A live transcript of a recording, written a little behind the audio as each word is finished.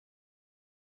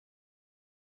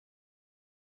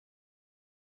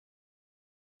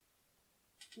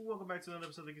Welcome back to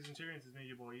another episode of the Geek Centurions. It's me,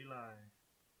 your boy Eli.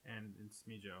 And it's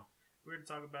me, Joe. We're going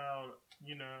to talk about,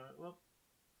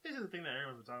 this is the thing that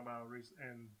everyone's been talking about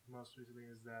and most recently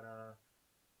is that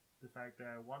the fact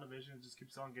that WandaVision just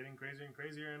keeps on getting crazier and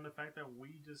crazier, and the fact that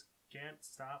we just can't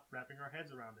stop wrapping our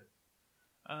heads around it.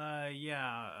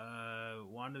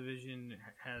 WandaVision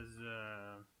has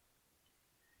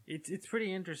it's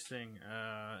pretty interesting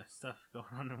stuff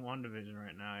going on in WandaVision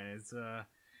right now. It's a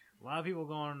lot of people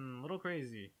going a little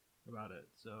crazy about it.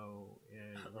 So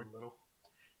A little.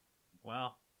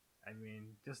 Well, I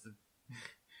mean,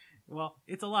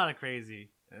 it's a lot of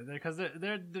crazy because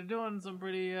they're doing some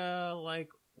pretty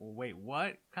wait,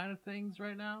 what kind of things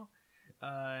right now,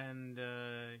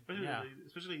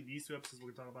 especially these two episodes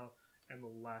we're talking about, and the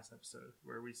last episode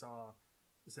where we saw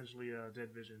essentially a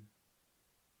dead Vision.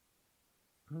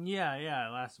 Yeah.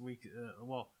 Last week,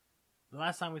 the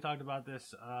last time we talked about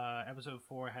this, episode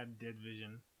 4 had dead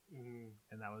Vision,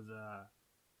 and that was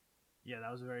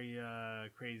a very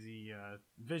crazy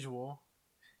visual,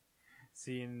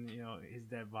 seeing his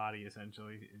dead body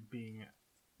essentially being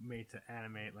made to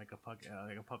animate like a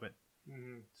puppet.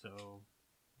 So,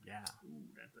 yeah.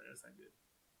 Ooh, that's not good.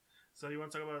 So you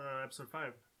want to talk about episode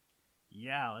 5?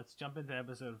 Yeah, let's jump into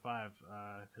episode 5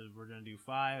 because we're gonna do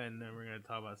 5 and then we're gonna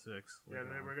talk about 6. Yeah,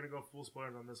 and then we're gonna go full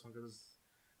spoilers on this one because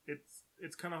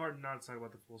it's kind of hard not to talk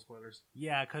about the full spoilers.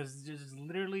 Yeah, because there's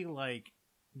literally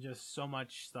just so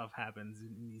much stuff happens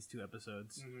in these 2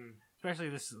 episodes, especially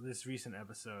this recent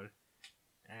episode.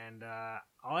 And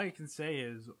all I can say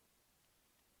is,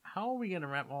 how are we gonna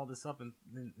wrap all this up in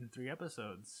 3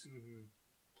 episodes?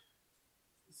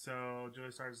 So,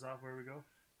 Joey starts us off. Where we go?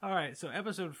 All right, so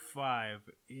episode 5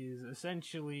 is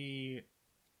essentially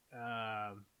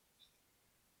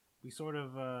we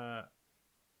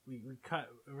cut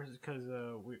because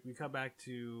we cut back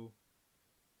to,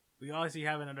 we obviously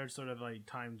have another sort of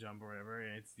time jump or whatever,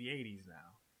 and it's the 80s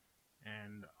now,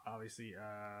 and obviously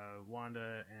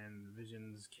Wanda and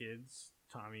Vision's kids,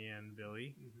 Tommy and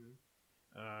Billy,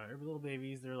 are little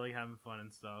babies. They're having fun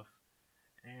and stuff,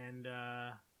 and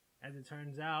as it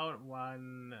turns out,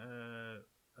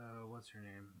 what's her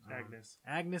name?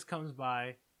 Agnes comes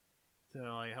by to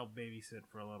help babysit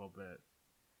for a little bit,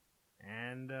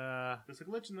 and there's a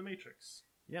glitch in the Matrix.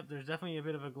 Yep, there's definitely a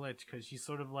bit of a glitch because she's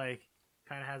sort of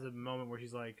kind of has a moment where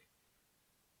she's like,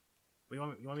 "You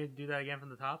want me to do that again from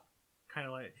the top?" Kind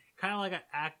of like an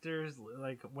actor's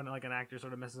when an actor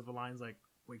sort of messes up the lines,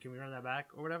 "Wait, can we run that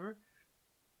back?" or whatever.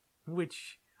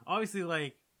 Which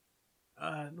obviously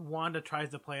Wanda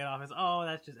tries to play it off as, "Oh,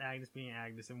 that's just Agnes being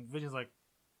Agnes," and Vision's like,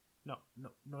 No,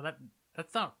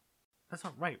 that's not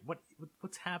right.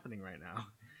 What's happening right now?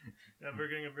 Yeah, we're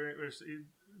getting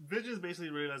Vision's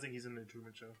basically realizing he's in the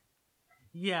Truman Show.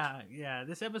 Yeah.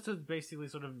 This episode's basically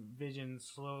sort of Vision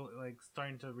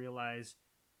starting to realize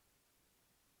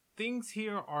things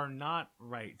here are not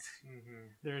right.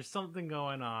 There's something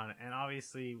going on, and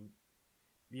obviously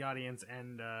the audience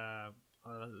and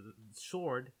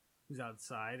Sword, who's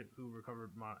outside, who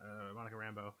recovered Monica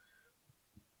Rambeau,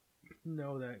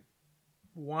 know that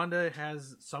Wanda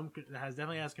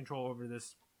definitely has control over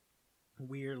this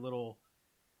weird little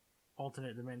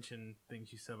alternate dimension thing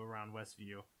she set up around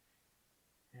Westview.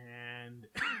 And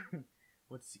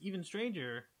what's even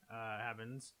stranger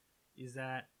happens is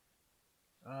that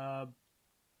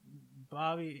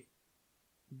Bobby,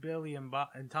 Billy, and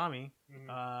Tommy,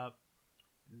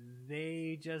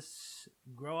 they just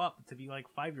grow up to be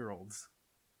 5-year-olds.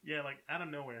 Yeah, out of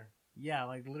nowhere. Yeah,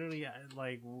 literally,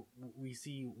 we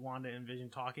see Wanda and Vision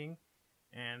talking,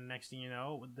 and next thing you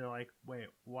know, they're like, "Wait,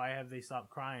 why have they stopped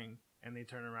crying?" And they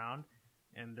turn around,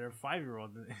 and they're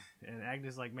 5-year-olds. And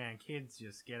Agnes is like, "Man, kids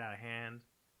just get out of hand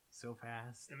so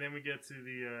fast." And then we get to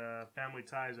the Family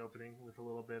Ties opening with a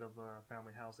little bit of a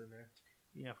family house in there.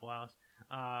 Yeah, full house.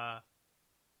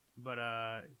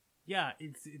 Yeah,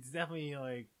 it's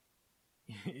definitely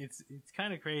it's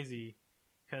kind of crazy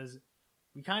because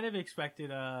we kind of expected,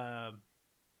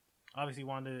 obviously,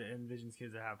 Wanda and Vision's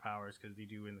kids to have powers because they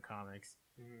do in the comics.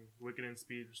 Wicked and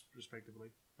Speed,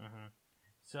 respectively.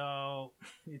 So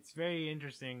it's very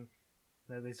interesting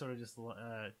that they sort of just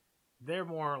they're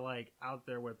more out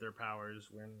there with their powers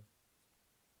when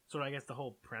sort of, I guess, the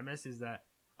whole premise is that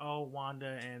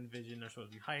Wanda and Vision are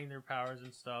supposed to be hiding their powers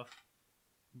and stuff,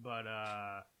 but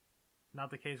not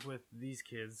the case with these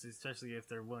kids, especially if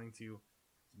they're willing to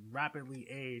rapidly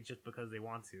age just because they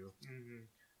want to.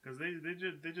 Because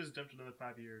they just jumped another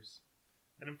 5 years,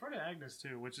 and in front of Agnes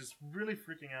too, which is really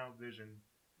freaking out Vision.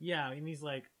 Yeah, and he's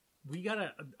like, "We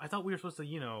gotta." I thought we were supposed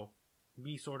to,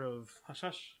 be sort of hush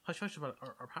hush about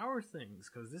our power things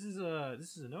because this is a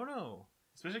no.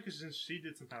 Especially because she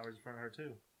did some powers in front of her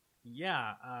too.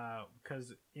 Yeah,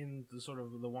 because in the sort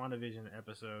of the WandaVision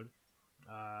episode,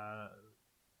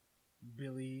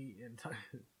 Billy and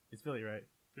it's Billy, right?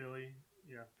 Billy,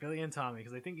 yeah. Billy and Tommy,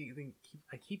 because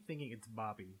I keep thinking it's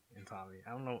Bobby and Tommy.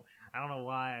 I don't know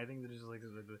why. I think they're just like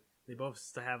they both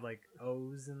have like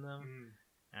O's in them.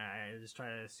 I just try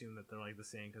to assume that they're like the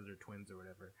same because they're twins or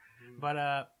whatever.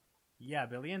 But yeah,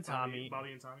 Billy and Tommy,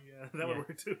 Bobby and Tommy, yeah, that would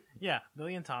work too. Yeah,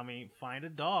 Billy and Tommy find a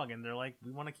dog, and they're like,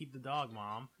 "We want to keep the dog,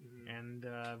 Mom." And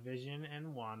Vision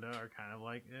and Wanda are kind of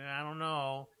like, I don't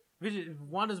know.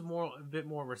 Wanda's a bit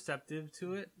more receptive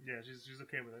to it. Yeah, she's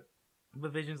okay with it.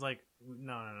 But Vision's like,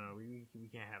 no, we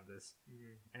can't have this.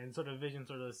 And sort of Vision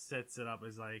sort of sets it up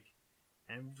as like,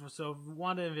 and so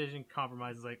Wanda and Vision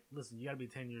compromise like, listen, you got to be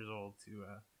 10 years old to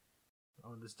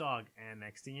own this dog. And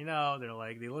next thing you know,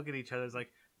 they look at each other, it's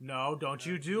like, no, don't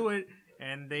you do it.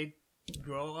 And they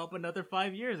grow up another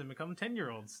 5 years and become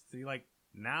 10-year-olds. So you're like,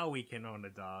 now we can own a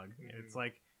dog. And it's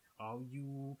like, oh,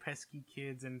 you pesky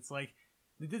kids. And it's like,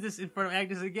 they did this in front of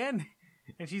Agnes again.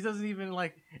 And she doesn't even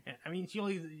like, I mean, she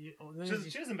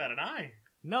doesn't bat an eye.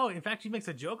 No, in fact, she makes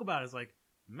a joke about it. It's like,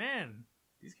 man,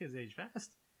 these kids age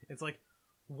fast. It's like,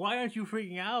 why aren't you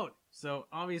freaking out? So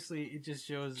obviously, it just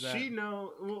shows that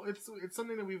well, it's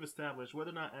something that we've established.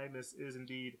 Whether or not Agnes is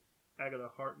indeed Agatha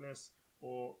Harkness,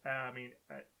 or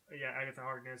Agatha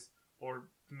Harkness, or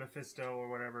Mephisto, or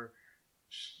whatever.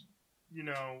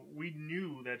 We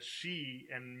knew that she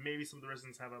and maybe some of the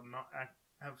residents have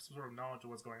some sort of knowledge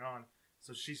of what's going on.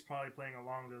 So she's probably playing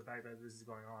along with the fact that this is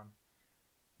going on.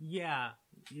 Yeah,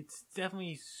 it's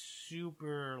definitely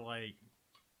super like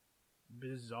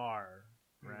bizarre,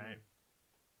 right?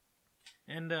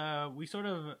 And we sort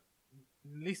of, at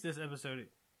least this episode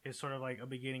is sort of like a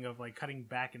beginning of like cutting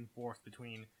back and forth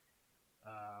between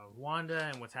Wanda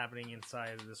and what's happening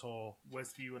inside of this whole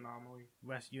Westview anomaly,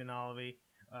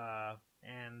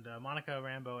 and Monica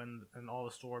Rambeau and all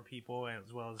the store people,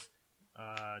 as well as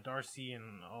Darcy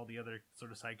and all the other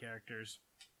sort of side characters,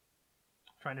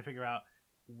 trying to figure out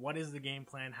what is the game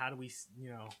plan. How do we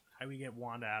get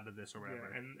Wanda out of this or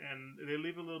whatever? Yeah, and they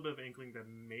leave a little bit of inkling that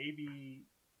maybe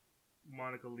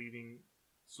Monica leaving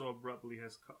so abruptly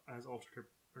has altered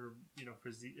her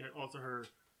physique, also her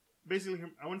basically her,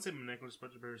 I wouldn't say molecular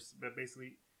structure, but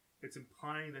basically it's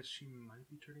implying that she might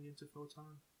be turning into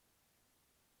Photon.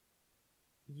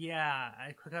 Yeah,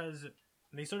 because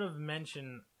they sort of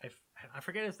mention, I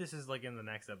forget if this is like in the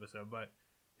next episode, but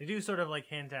they do sort of like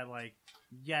hint at like,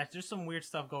 yeah, there's some weird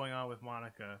stuff going on with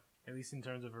Monica, at least in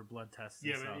terms of her blood tests.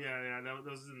 And stuff. That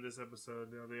was in this episode.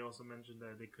 They also mentioned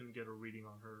that they couldn't get a reading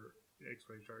on her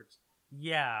X-ray charts.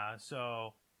 Yeah,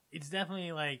 so it's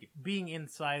definitely like being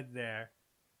inside there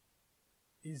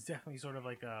is definitely sort of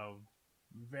like a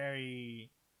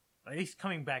very, at least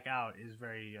coming back out is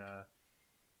very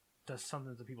does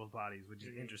something to people's bodies, which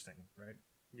is interesting, right?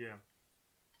 Yeah.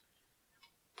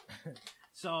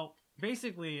 So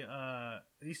basically, at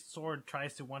least Sword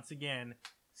tries to once again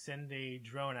send a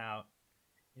drone out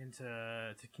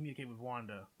to communicate with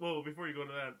Wanda. Well, before you go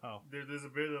to that, there's a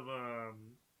bit of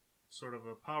sort of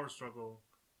a power struggle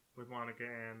with Monica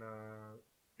and I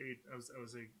was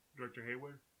say Director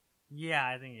Hayward. Yeah,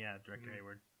 I think Director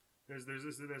Hayward. There's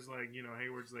like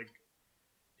Hayward's like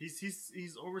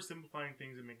he's oversimplifying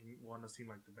things and making Wanda seem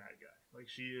like the bad guy. Like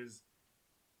she is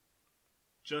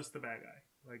just the bad guy.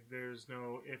 Like there's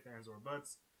no ifs, ands, or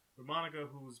buts. But Monica,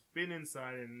 who's been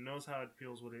inside and knows how it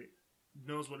feels,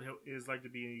 knows what it is like to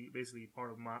be basically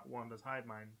part of Wanda's hive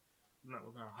mind. Not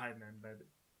hive mind, but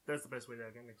that's the best way that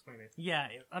I can explain it. Yeah,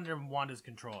 under Wanda's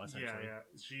control, essentially. Yeah.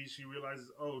 She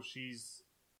realizes, she's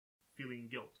feeling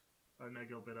guilt. Not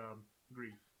guilt, but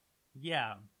grief.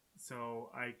 Yeah.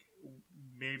 So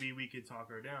maybe we could talk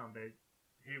her down, but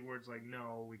Hayward's like,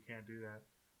 no, we can't do that.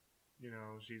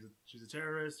 She's a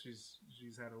terrorist.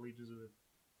 She's had allegiance with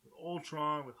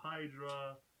Ultron, with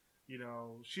Hydra.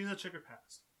 She's a checkered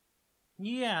past.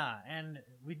 Yeah, and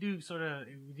we do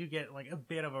get like a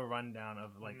bit of a rundown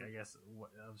of like I guess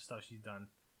of stuff she's done,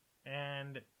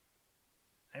 and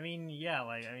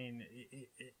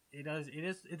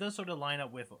it does sort of line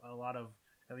up with a lot of,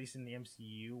 at least in the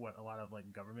MCU, what a lot of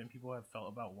like government people have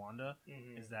felt about Wanda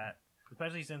is that,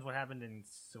 especially since what happened in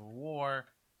Civil War,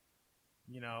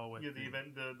 with the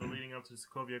event, the leading up to the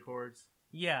Sokovia Accords.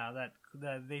 Yeah,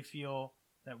 that they feel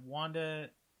that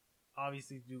Wanda,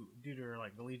 obviously due to her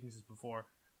like allegiances before,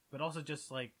 but also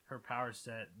just like her power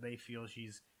set, they feel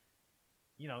she's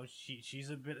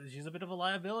a bit of a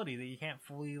liability that you can't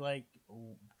fully like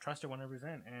trust her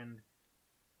 100%. And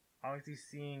obviously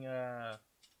seeing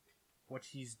what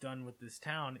she's done with this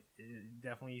town, it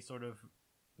definitely sort of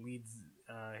leads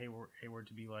Hayward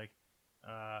to be like,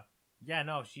 yeah,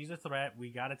 no, she's a threat.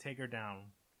 We gotta take her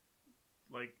down.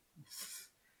 Like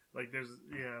there's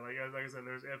like I said,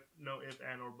 there's no if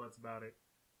and or buts about it.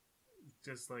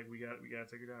 Just like we gotta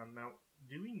take her down. Now,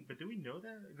 do we know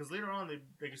that? Because later on, like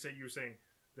you were saying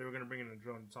they were gonna bring in a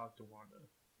drone to talk to Wanda.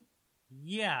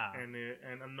 Yeah, and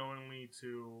unknowingly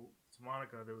to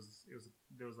Monica, there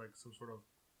was like some sort of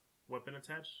weapon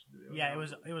attached. It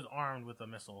was armed with a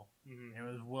missile, mm-hmm. and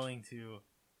it was willing to.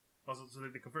 Also, so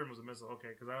they confirmed it was a missile. Okay,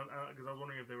 because I was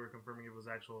wondering if they were confirming it was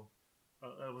actual,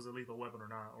 it was a lethal weapon or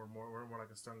not, or more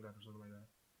like a stun gun or something like that.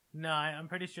 No, I'm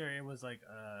pretty sure it was like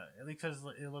at least because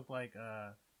it looked like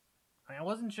I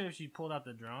wasn't sure if she pulled out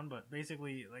the drone, but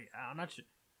basically like I'm not sure.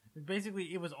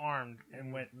 Basically, it was armed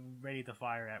and went ready to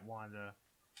fire at Wanda,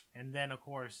 and then of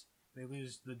course they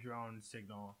lose the drone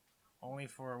signal, only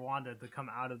for Wanda to come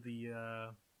out of the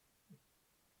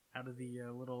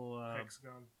little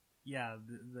hexagon. Yeah,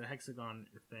 the hexagon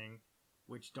thing,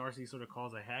 which Darcy sort of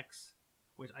calls a hex,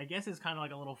 which I guess is kind of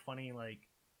like a little funny like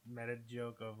meta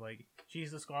joke of like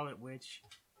she's the Scarlet Witch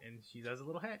and she does a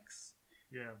little hex.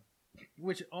 Yeah.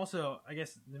 Which also, I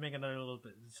guess, to make another little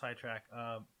bit sidetrack,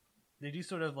 they do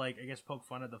sort of like I guess poke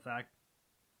fun at the fact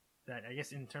that I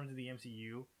guess in terms of the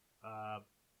MCU,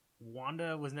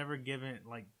 Wanda was never given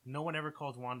like no one ever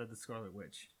calls Wanda the Scarlet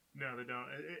Witch. No, they don't.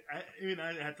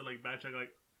 I had to like backtrack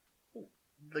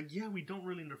like yeah, we don't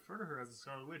really refer to her as the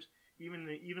Scarlet Witch. Even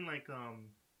like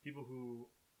people who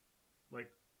like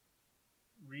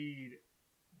read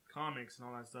comics and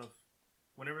all that stuff,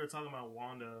 whenever they're talking about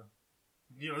Wanda,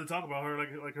 they talk about her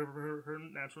like her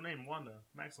natural name, Wanda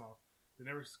Maximoff. They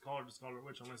never call her the Scarlet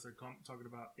Witch unless they're talking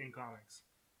about in comics.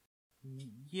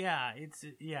 Yeah,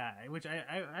 which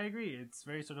I agree. It's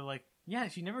very sort of like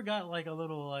she never got like a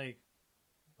little like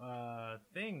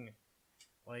thing,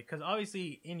 like because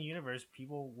obviously in universe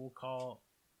people will call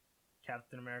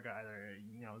Captain America either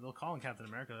they'll call him Captain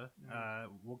America.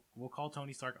 Mm-hmm. We'll call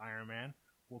Tony Stark Iron Man.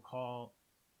 We'll call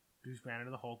Bruce Banner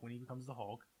the Hulk when he becomes the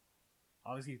Hulk.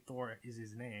 Obviously Thor is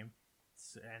his name,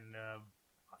 and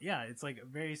it's like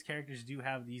various characters do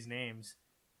have these names,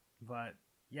 but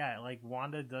like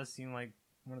Wanda does seem like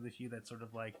one of the few that's sort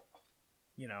of like,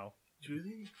 Do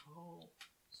they call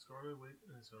Scarlet Witch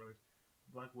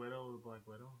Black Widow the Black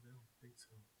Widow? I don't think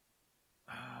so.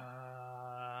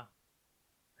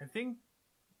 I think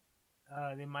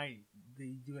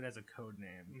they do it as a code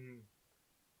name. Mm-hmm.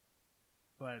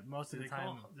 But most of the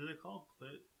time, do they call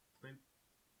Clint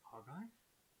Hawkeye?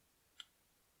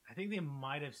 I think they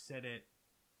might have said it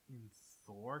in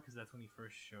Thor because that's when he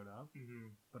first showed up. Mm-hmm.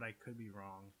 But I could be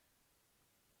wrong.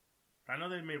 I know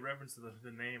they made reference to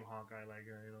the name Hawkeye, like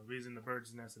raising the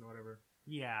bird's nest and whatever.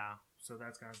 Yeah. So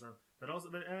that's kind of stuff. But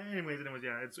anyways,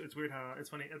 yeah, it's weird how it's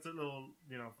funny. It's a little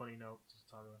funny note to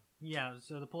talk about. Yeah.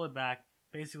 So to pull it back,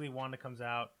 basically Wanda comes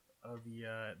out of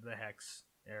the hex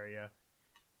area,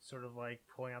 sort of like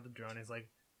pulling out the drone. Is like,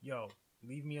 "Yo,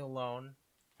 leave me alone.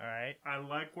 All right. I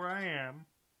like where I am.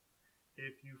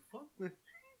 If you fuck with me,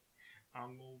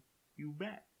 I'm gonna you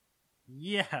back."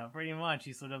 Yeah, pretty much.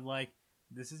 He's sort of like,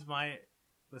 "This is my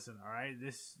listen. All right.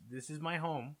 This is my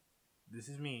home. This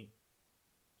is me.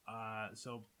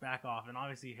 So back off." And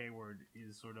obviously Hayward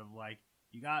is sort of like,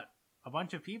 "You got a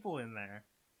bunch of people in there.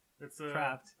 It's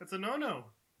trapped. It's a no-no."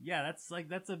 Yeah,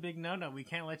 that's a big no-no. We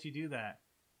can't let you do that.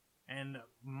 And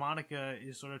Monica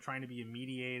is sort of trying to be a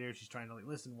mediator. She's trying to like,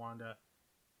 "Listen, Wanda,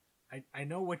 I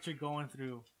know what you're going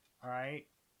through. All right,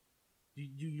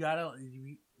 you gotta.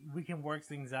 We can work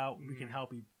things out. Mm-hmm. We can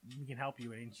help you. We can help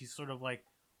you." And she's sort of like,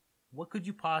 "What could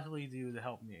you possibly do to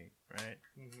help me?" Right?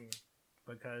 Mm-hmm.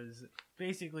 Because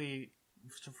basically,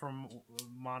 from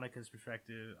Monica's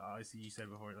perspective, obviously you said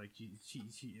before, like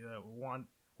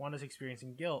Wanda's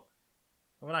experiencing guilt.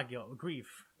 Well, not guilt,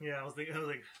 grief. Yeah, I was like, I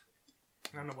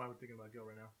don't know why we're thinking about guilt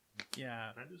right now.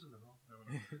 Yeah. Can I do something wrong? I don't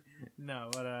know. No,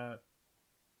 but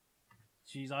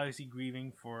she's obviously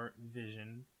grieving for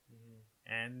Vision.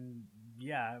 Mm-hmm. And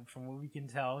yeah, from what we can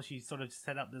tell, she sort of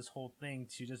set up this whole thing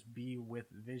to just be with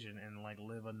Vision and like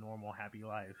live a normal, happy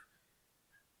life.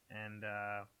 And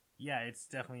it's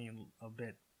definitely a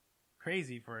bit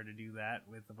crazy for her to do that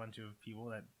with a bunch of people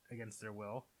that against their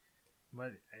will.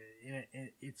 But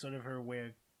it's sort of her way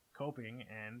of coping.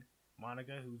 And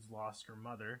Monica, who's lost her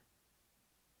mother,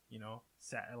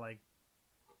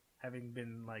 having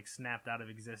been like snapped out of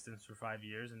existence for 5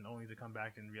 years and only to come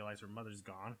back and realize her mother's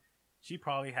gone, she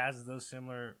probably has those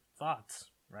similar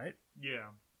thoughts, right?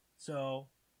 Yeah. So,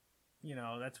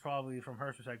 that's probably from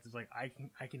her perspective, like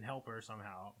I can help her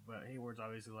somehow. But Hayward's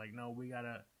obviously like, no,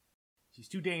 she's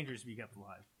too dangerous to be kept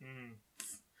alive. Mm-hmm.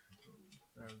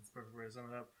 That's the perfect way to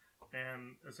sum it up.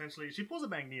 And essentially, she pulls a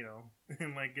Magneto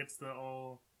and like gets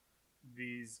all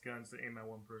these guns to aim at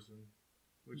one person,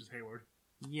 which is Hayward.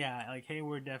 Yeah, like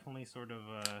Hayward definitely sort of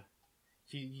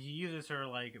she uses her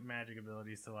like magic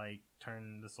abilities to like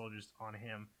turn the soldiers on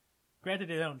him. Granted,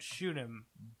 they don't shoot him,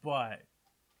 but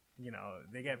you know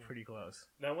they get pretty close.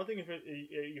 Now, one thing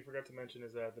you forgot to mention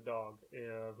is that the dog,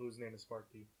 whose name is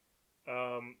Sparky,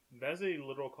 that's a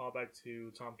literal callback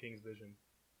to Tom King's Vision,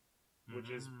 which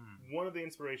is one of the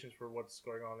inspirations for what's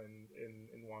going on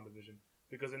in WandaVision.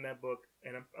 Because in that book,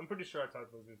 and I'm pretty sure I talked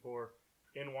about this before,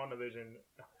 in WandaVision,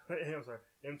 I'm sorry,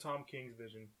 in Tom King's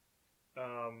Vision,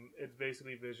 it's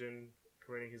basically Vision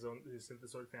creating his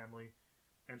synthesoid family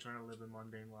and trying to live a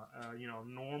mundane,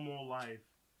 normal life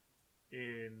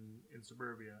in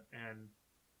suburbia, and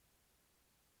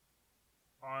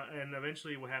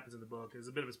eventually what happens in the book is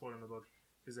a bit of a spoiler in the book,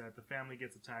 is that the family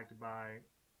gets attacked by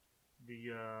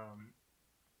the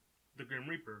Grim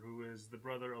Reaper, who is the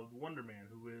brother of Wonder Man,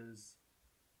 who's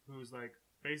like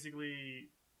basically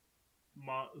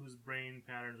whose brain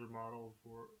patterns were modeled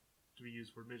to be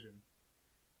used for Vision,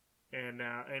 and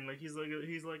like he's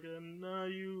like no,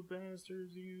 you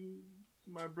bastards, you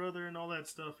my brother, and all that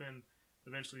stuff, and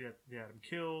eventually they had him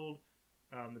killed.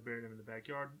 They buried him in the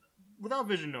backyard without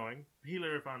Vision knowing. He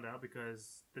later found out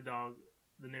because the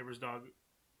neighbor's dog,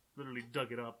 literally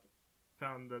dug it up,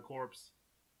 found the corpse,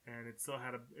 and it still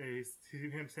had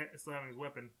him still having his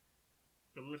weapon.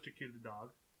 Electrocuted the dog,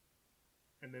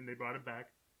 and then they brought it back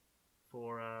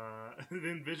for.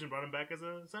 Then Vision brought him back as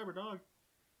a cyber dog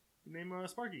named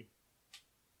Sparky.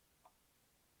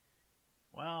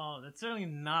 Well, that's certainly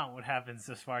not what happens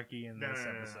to Sparky in this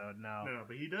episode. No,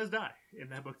 but he does die in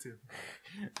that book too.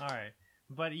 All right,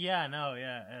 but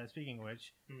speaking of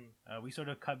which, we sort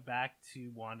of cut back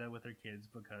to Wanda with her kids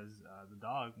because the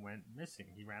dog went missing.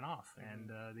 He ran off,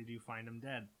 and they do find him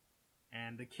dead.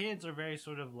 And the kids are very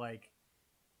sort of like,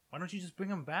 "Why don't you just bring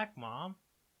him back, Mom?"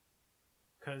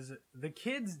 Because the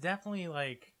kids definitely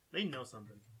like they know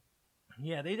something.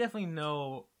 Yeah, they definitely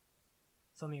know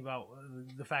something about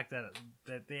the fact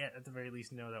that they at the very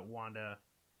least know that Wanda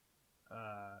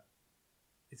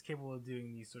is capable of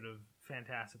doing these sort of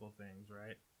fantastical things,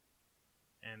 right?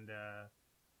 And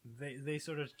they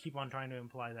sort of keep on trying to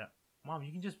imply that, Mom,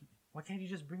 why can't you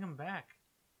just bring him back?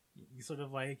 You sort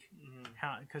of like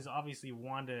how, because obviously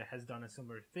Wanda has done a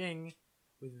similar thing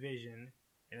with Vision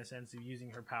in a sense of using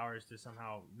her powers to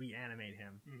somehow reanimate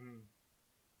him.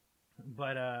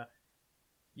 But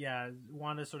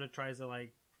Wanda sort of tries to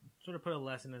like sort of put a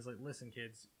lesson as like, listen,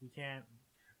 kids, we can't.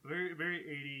 Very very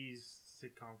 80s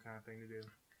sitcom kind of thing to do.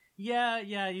 Yeah,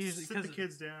 usually sit the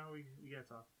kids down. We gotta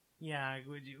talk. Yeah,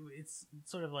 it's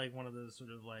sort of like one of those sort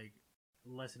of like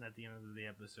lesson at the end of the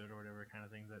episode or whatever kind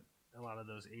of things that a lot of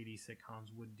those 80s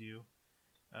sitcoms would do.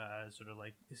 Sort of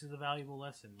like, this is a valuable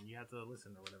lesson. You have to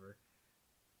listen or whatever.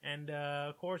 And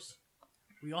of course,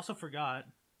 we also forgot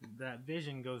that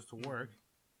Vision goes to work.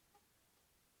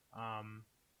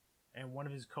 And one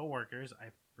of his coworkers,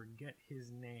 I forget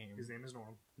his name. His name is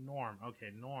Norm. Norm.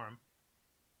 Okay, Norm.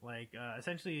 Like,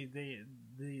 essentially, the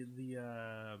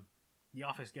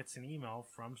office gets an email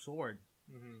from Sword,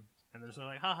 and they're sort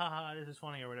of like, ha ha ha, this is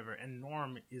funny or whatever. And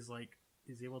Norm is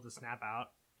able to snap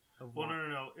out.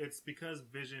 No. It's because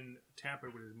Vision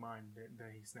tampered with his mind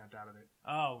that he snapped out of it.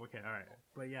 Oh, okay, all right.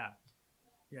 But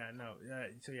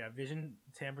Vision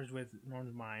tampers with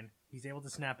Norm's mind. He's able to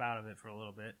snap out of it for a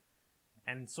little bit,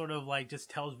 and sort of like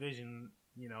just tells Vision,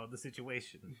 the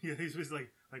situation. Yeah, he's just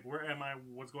like, where am I?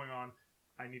 What's going on?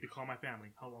 I need to call my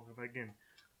family. How long have I been?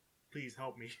 Please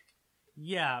help me.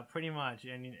 Yeah, pretty much.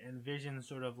 And Vision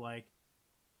sort of like,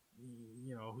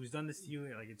 who's done this to you?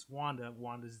 Like, it's Wanda.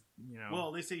 Wanda's,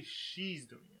 Well, they say she's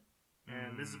doing it,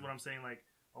 and this is what I'm saying. Like,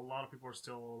 a lot of people are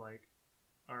still like,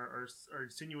 are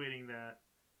insinuating that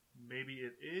maybe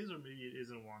it is or maybe it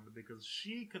isn't Wanda, because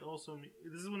she could also.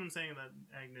 This is what I'm saying, that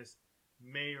Agnes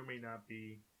may or may not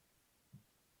be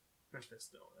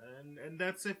Mephisto, and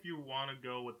that's if you want to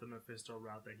go with the Mephisto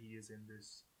route that he is in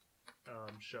this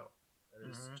show. That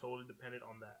is totally dependent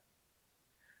on that.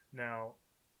 Now,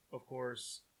 of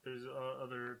course, there's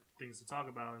other things to talk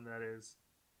about, and that is,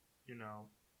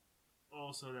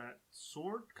 also that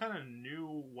Sword kind of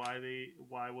knew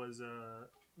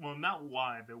not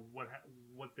why, but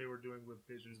what they were doing with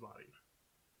Vision's body,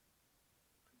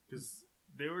 because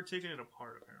they were taking it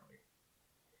apart apparently.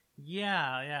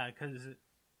 Yeah, because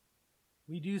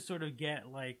we do sort of get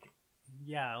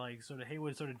sort of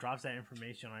Haywood sort of drops that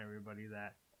information on everybody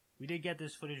that we did get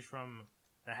this footage from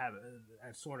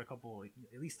at Sword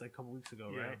at least a couple weeks ago,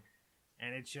 right?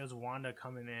 And it shows Wanda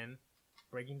coming in,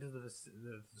 breaking into the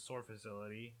Sword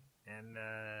facility, and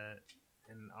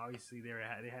obviously they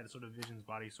had sort of Vision's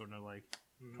body sort of like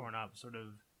torn up, sort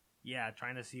of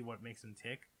trying to see what makes him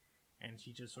tick, and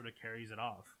she just sort of carries it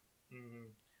off.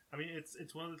 I mean,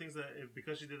 it's one of the things that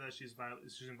because she did that, she's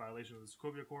in violation of the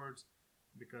Sokovia Accords.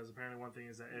 Because apparently, one thing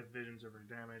is that if Vision's ever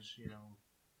damaged,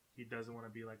 he doesn't want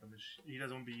to be like he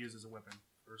doesn't want to be used as a weapon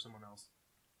for someone else.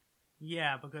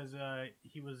 Yeah, because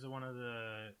he was one of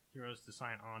the heroes to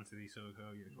sign on to the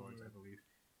Sokovia Accords, I believe.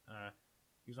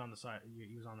 He was on the side.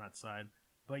 He was on that side.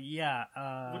 But yeah.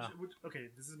 Okay,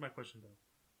 this is my question though.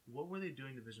 What were they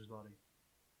doing to Vision's body?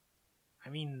 I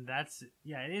mean,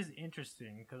 it is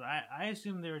interesting because I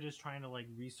assume they were just trying to like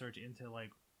research into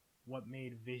like what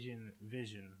made Vision,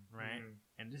 right?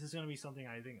 And this is going to be something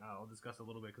I think I'll discuss a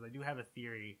little bit because I do have a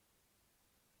theory,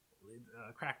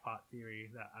 a crackpot theory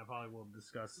that I probably will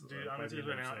discuss. Dude, I'm going to tell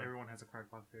you now, everyone has a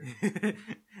crackpot theory.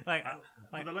 like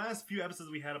the last few episodes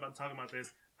we had about talking about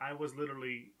this, I was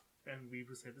literally, and we've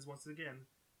said this once again,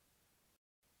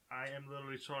 I am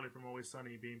literally Charlie from Always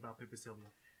Sunny being about Pepe Sylvia.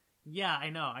 Yeah,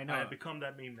 I know. I have become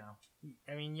that meme now.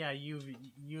 I mean, yeah,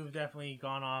 you've definitely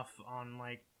gone off on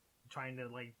like trying to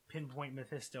like pinpoint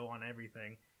Mephisto on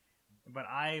everything, but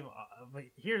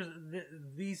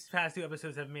these past 2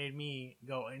 episodes have made me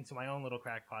go into my own little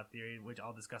crackpot theory, which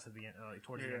I'll discuss at the end,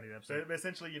 towards the end of the episode. But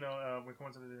essentially, we're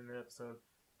coming to the end of the episode,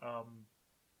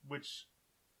 which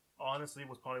honestly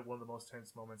was probably one of the most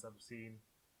tense moments I've seen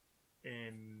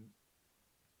in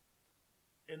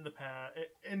the past,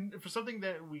 and for something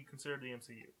that we consider the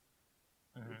MCU.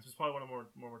 This was probably one of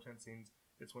the more tense scenes.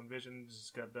 It's when Vision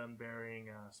just got done burying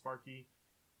Sparky,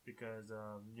 because as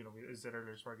I said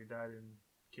earlier, Sparky died, and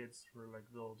kids were like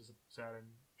a little just sad and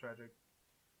tragic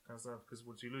kind of stuff. Because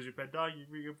once you lose your pet dog,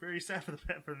 you're very sad for the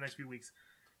pet for the next few weeks,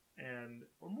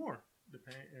 or more.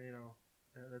 Depending,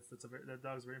 that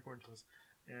dog is very important to us,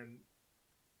 and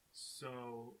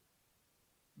so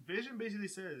Vision basically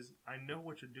says, "I know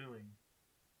what you're doing.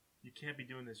 You can't be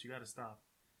doing this. You got to stop.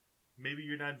 Maybe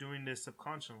you're not doing this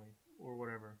subconsciously or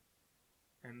whatever."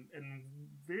 And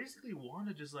basically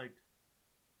Wanda just like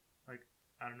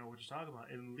I don't know what you're talking about,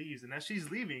 and leaves. And as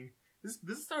she's leaving,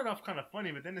 this started off kind of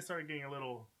funny, but then it started getting a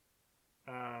little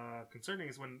concerning.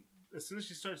 Is when as soon as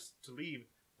she starts to leave,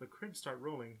 the credits start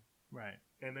rolling, right?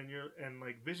 And then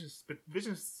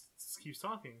Vision keeps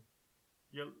talking.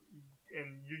 You're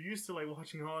used to like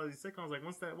watching all of these sitcoms. Like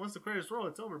once the credits roll,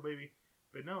 it's over, baby.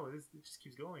 But no, it just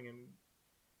keeps going, and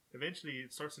eventually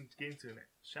it starts to get into a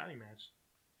shouting match.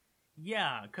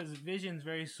 Yeah, because Vision's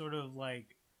very sort of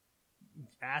like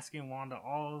asking Wanda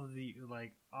all of the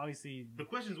like obviously the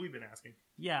questions we've been asking.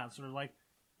 Yeah, sort of like,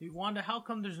 Wanda, how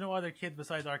come there's no other kids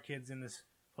besides our kids in this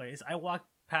place? I walk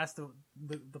past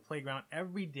the playground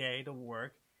every day to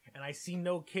work, and I see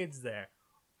no kids there.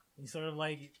 And sort of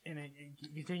like, and it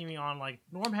continuing on like,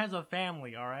 Norm has a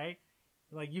family, all right?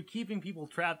 Like, you're keeping people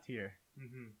trapped here.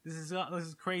 This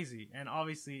is crazy, and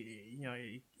obviously,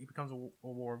 it becomes a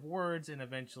war of words, and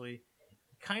eventually,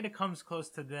 it kind of comes close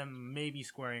to them maybe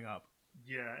squaring up.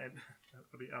 Yeah, and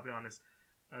I'll be honest.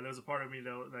 There was a part of me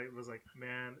though that was like,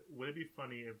 man, would it be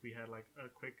funny if we had like a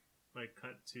quick like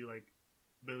cut to like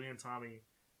Billy and Tommy,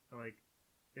 like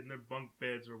in their bunk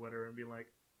beds or whatever, and be like,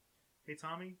 "Hey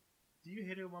Tommy, do you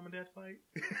hate it when Mom and Dad fight?"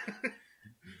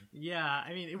 Yeah,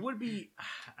 I mean, it would be.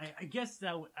 I guess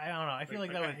that I don't know. I feel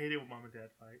like that would. I hate it when Mom and Dad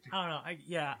fight. I don't know.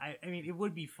 I mean, it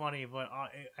would be funny, but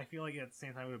I feel like at the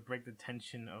same time it would break the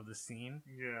tension of the scene.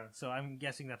 Yeah. So I'm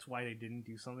guessing that's why they didn't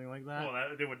do something like that.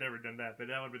 Well, they would never done that, but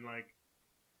that would have been like.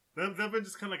 That'd been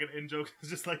just kind of like an in joke. It's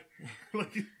just like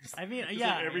I mean, just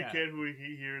yeah. Like every yeah. kid who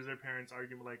he hears their parents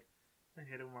arguing, like, I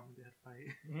hate it when Mom and Dad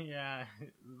fight. Yeah,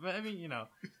 but I mean, I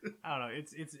don't know.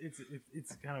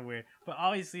 It's kind of weird. But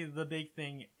obviously, the big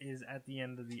thing is at the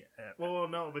end of the. Well,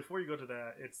 no. Before you go to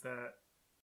that, it's that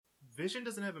Vision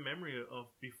doesn't have a memory of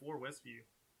before Westview.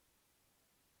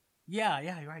 Yeah,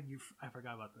 you're right. I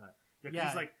forgot about that. Yeah,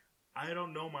 he's like, I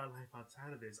don't know my life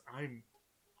outside of this. I'm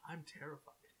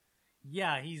terrified.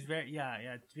 Yeah, he's very.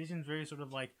 Yeah. Vision's very sort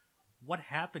of like, what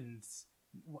happens?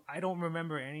 I don't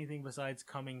remember anything besides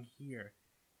coming here.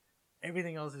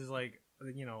 Everything else is like,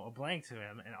 a blank to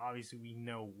him, and obviously we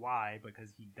know why,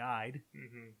 because he died.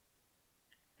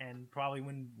 And probably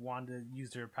when Wanda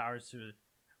used her powers to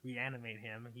reanimate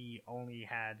him, he only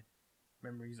had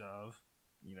memories of,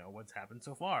 what's happened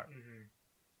so far.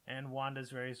 And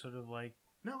Wanda's very sort of like,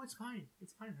 no, it's fine,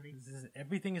 honey.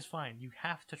 Everything is fine. You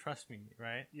have to trust me,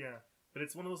 right? Yeah, but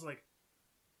it's one of those like,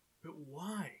 but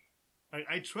why?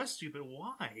 I trust you, but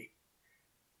why?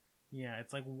 Yeah,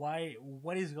 it's like, why?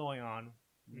 What is going on?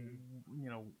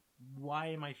 Why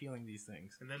am I feeling these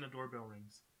things? And then the doorbell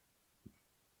rings.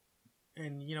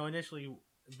 And, initially,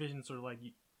 Vision sort of like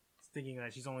thinking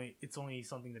that it's only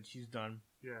something that she's done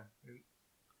Yeah.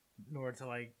 in order to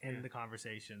like end the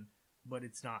conversation, but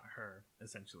it's not her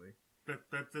essentially. But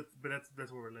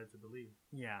that's what we're led to believe.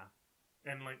 Yeah.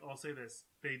 And like I'll say this,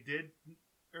 they did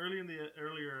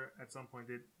earlier at some point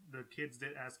the kids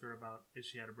did ask her about if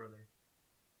she had a brother,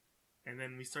 and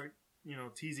then we start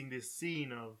teasing this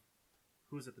scene of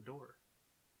who's at the door,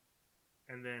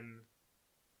 and then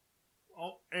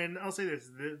I'll say this,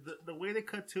 the way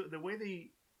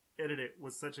they edited it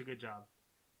was such a good job,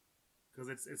 because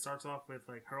it starts off with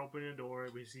like her opening the door,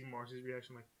 we see Marcy's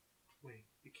reaction like, wait,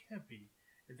 it can't be,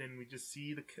 and then we just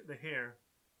see the hair.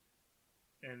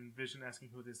 And Vision asking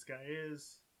who this guy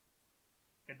is.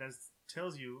 And that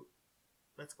tells you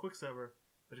that's Quicksilver.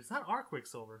 But it's not our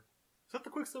Quicksilver. It's not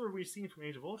the Quicksilver we've seen from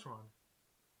Age of Ultron.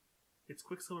 It's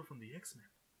Quicksilver from the X-Men.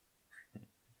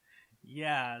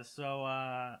 Yeah, so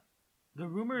the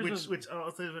rumors which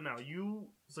I'll say it now. You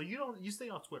stay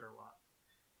on Twitter a lot.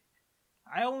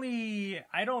 I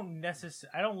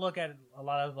don't look at a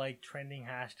lot of like trending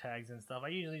hashtags and stuff. I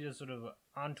usually just sort of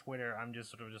on Twitter, I'm just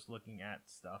sort of just looking at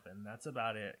stuff, and that's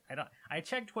about it. I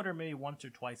check Twitter maybe once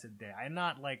or twice a day. I'm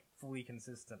not like fully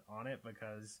consistent on it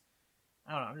because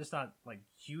I don't know. I'm just not like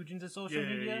huge into social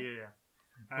media. Yeah.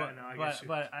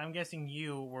 But I'm guessing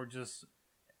you were just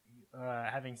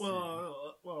having.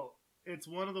 Well, it's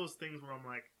one of those things where I'm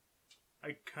like,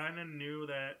 I kind of knew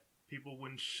that people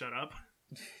wouldn't shut up.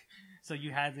 So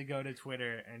you had to go to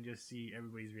Twitter and just see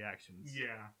everybody's reactions.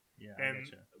 Yeah. I And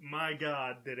getcha. my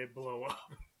God, did it blow up.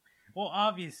 Well,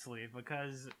 obviously,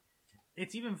 because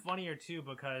it's even funnier, too,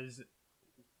 because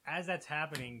as that's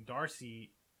happening,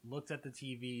 Darcy looks at the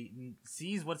TV and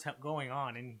sees what's going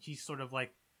on, and she's sort of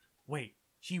like, wait,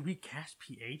 she recast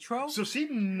Pietro? So she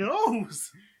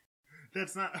knows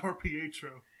that's not our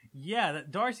Pietro. Yeah,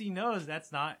 Darcy knows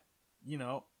that's not,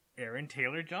 Aaron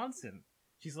Taylor Johnson.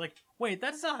 She's like, wait,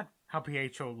 that's not how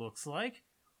Pietro looks like.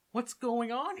 What's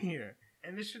going on here?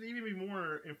 And this should even be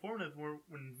more informative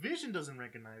when Vision doesn't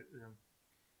recognize him.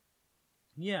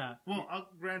 Yeah. Well,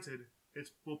 granted, it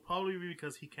will probably be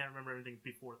because he can't remember anything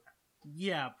before that.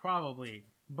 Yeah, probably.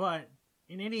 But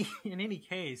in any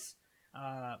case,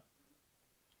 the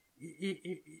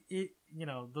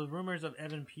rumors of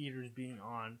Evan Peters being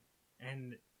on,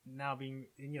 and now being,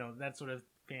 that sort of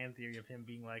fan theory of him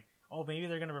being like, oh, maybe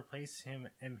they're gonna replace him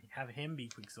and have him be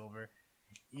Quicksilver,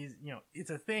 is it's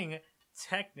a thing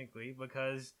technically,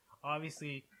 because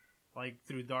obviously, like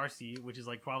through Darcy, which is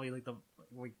like probably like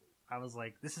I was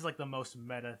like, this is like the most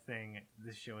meta thing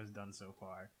this show has done so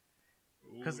far,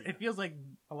 because it feels like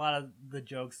a lot of the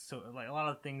jokes, so like a lot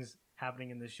of things happening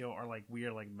in this show are like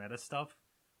weird, like meta stuff,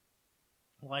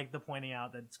 like the pointing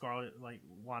out that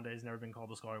Wanda has never been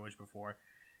called a Scarlet Witch before,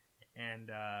 and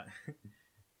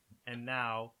and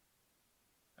now.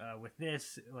 With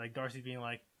this, like Darcy being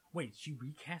like, "Wait, she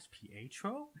recast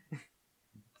Pietro?"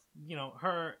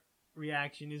 Her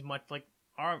reaction is much like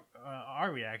our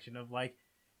reaction of like,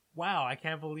 "Wow, I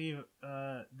can't believe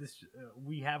this.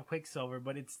 We have Quicksilver,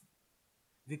 but it's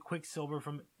the Quicksilver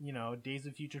from Days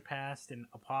of Future Past and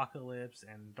Apocalypse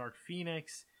and Dark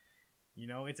Phoenix.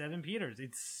 It's Evan Peters.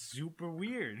 It's super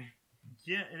weird."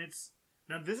 Yeah, and it's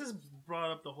now this has brought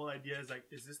up the whole idea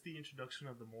is this the introduction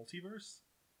of the multiverse?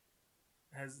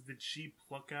 Did she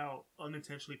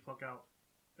unintentionally pluck out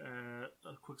a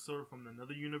Quicksilver from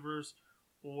another universe,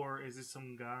 or is this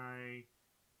some guy,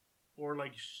 or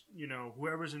like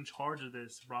whoever's in charge of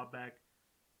this brought back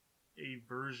a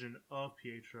version of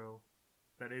Pietro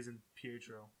that isn't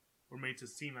Pietro, or made to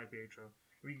seem like Pietro?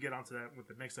 We can get onto that with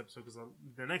the next episode, because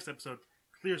the next episode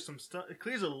clears some stuff. It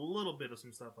clears a little bit of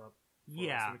some stuff up. In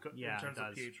terms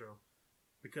of Pietro,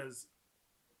 because.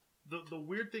 The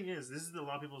weird thing is, this is a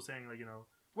lot of people saying, like,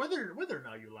 whether or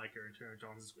not you like Aaron Taylor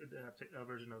Johnson's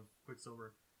version of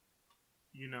Quicksilver,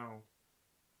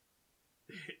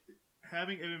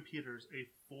 having Evan Peters, a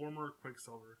former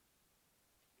Quicksilver,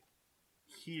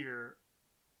 here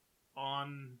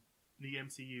on the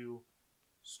MCU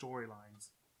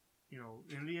storylines,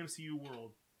 in the MCU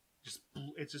world,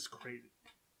 it's just crazy.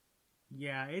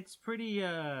 Yeah, it's pretty.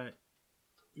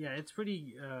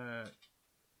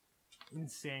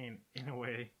 Insane in a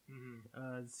way.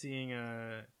 Mm-hmm. Seeing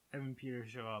Evan Peters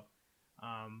show up.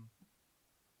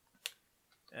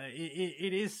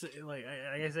 It is like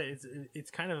I said, it's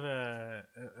kind of a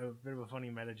bit of a funny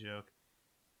meta joke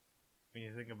when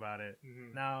you think about it.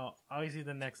 Mm-hmm. Now, obviously,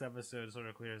 the next episode sort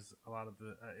of clears a lot of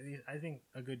the. I think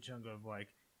a good chunk of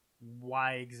like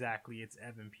why exactly it's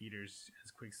Evan Peters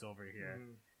as Quicksilver here.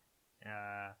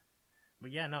 Mm-hmm.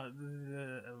 But yeah, no.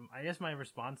 I guess my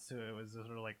response to it was sort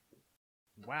of like,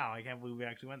 wow, I can't believe we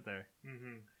actually went there.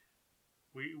 Mm-hmm.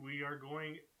 We are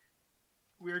going.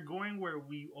 we're going where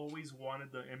we always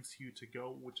wanted the MCU to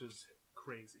go, which is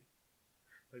crazy.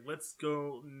 Like, let's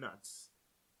go nuts.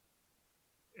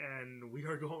 And we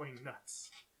are going nuts.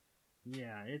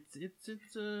 Yeah, I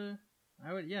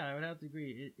would have to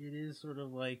agree. It is sort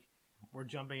of like we're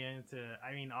jumping into.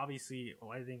 I mean, obviously,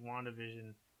 I think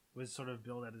WandaVision was sort of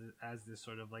billed as this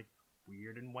sort of like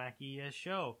weird and wacky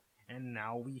show, and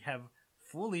now we have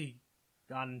fully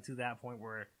gotten to that point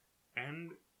where,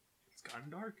 and it's gotten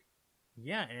dark.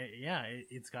 Yeah,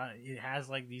 it has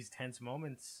like these tense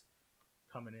moments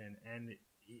coming in, and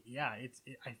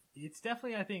it's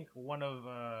definitely, I think, one of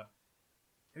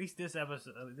at least this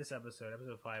episode,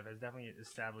 episode 5, has definitely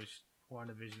established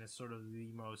WandaVision as sort of the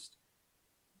most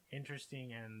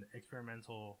interesting and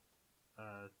experimental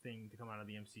thing to come out of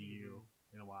the MCU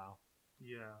in a while.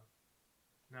 Yeah.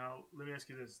 Now, let me ask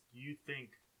you this. Do you think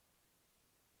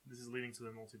this is leading to the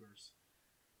multiverse?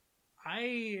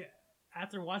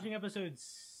 After watching episode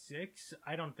 6,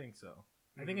 I don't think so.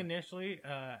 I think initially,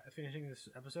 finishing this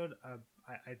episode,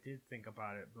 I did think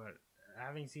about it, but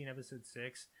having seen episode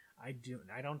 6, I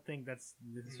don't think that's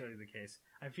necessarily the case.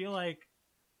 I feel like,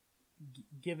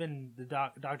 given the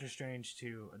Doctor Strange,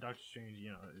 you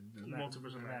know,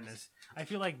 Multiverse of Madness, I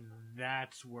feel like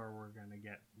that's where we're gonna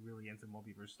get really into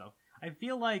multiverse stuff. I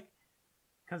feel like,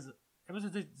 because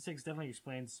episode 6 definitely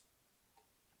explains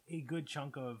a good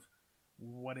chunk of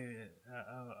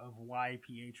of why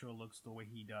Pietro looks the way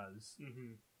he does.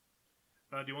 Mm-hmm.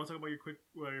 Do you want to talk about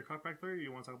your cockback theory, or do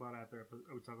you want to talk about it after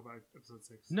we talk about episode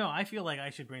 6? No, I feel like I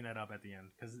should bring that up at the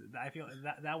end, because I feel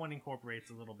that one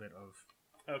incorporates a little bit of.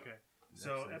 Okay,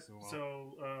 so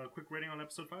quick rating on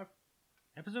episode 5.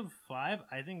 Episode 5,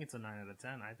 I think it's a 9 out of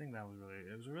 10. I think it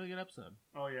was a really good episode.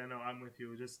 Oh yeah, no, I'm with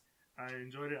you. I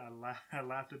enjoyed it. I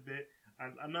laughed a bit.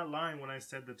 I'm not lying when I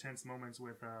said the tense moments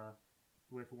with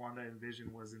Wanda and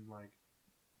Vision wasn't like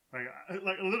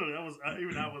literally. I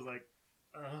was like.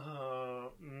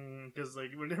 Because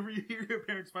like whenever you hear your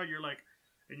parents fight, you're like,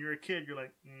 and you're a kid, you're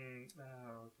like,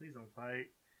 please don't fight.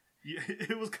 Yeah,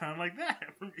 it was kind of like that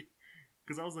for me,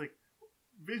 because I was like,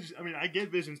 Vision. I mean, I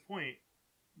get Vision's point,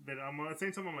 but I'm at the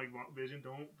same time, I'm like, Vision,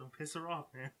 don't piss her off,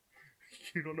 man.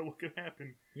 You don't know what could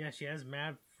happen. Yeah, she has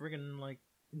mad friggin' like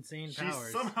insane powers.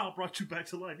 She somehow brought you back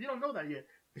to life. You don't know that yet,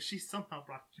 but she somehow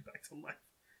brought you back to life.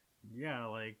 Yeah,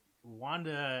 like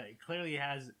Wanda clearly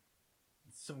has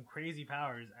some crazy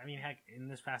powers. I mean, heck, in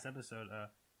this past episode,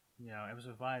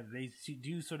 episode 5, they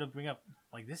do sort of bring up,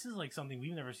 like, this is like something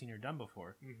we've never seen her done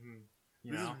before. Mm-hmm.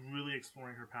 This is really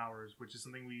exploring her powers, which is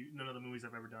something none of the movies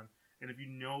have ever done. And if you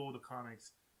know the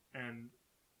comics, and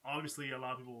obviously a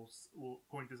lot of people will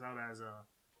point this out as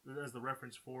the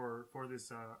reference for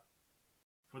this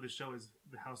show is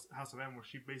the House of M, where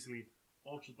she basically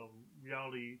altered the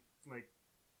reality, like,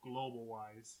 global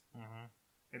wise. Mm-hmm.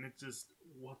 And it's just,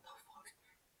 what the fuck?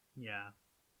 Yeah.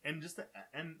 And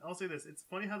and I'll say this, it's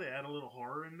funny how they add a little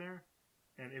horror in there,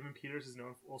 and Evan Peters is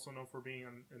also known for being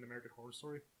an American Horror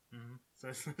Story. Mm-hmm. So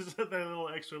it's just that little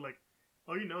extra, like,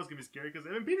 oh, it's gonna be scary because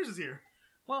Evan Peters is here.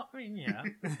 Well, I mean, yeah.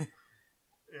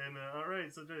 And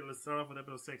alright, so Jay, let's start off with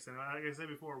episode 6. And like I said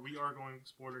before, we are going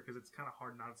spoiler because it's kind of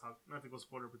hard not to go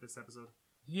spoiler with this episode.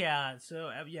 Yeah, so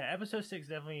episode 6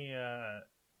 definitely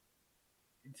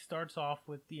it starts off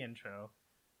with the intro.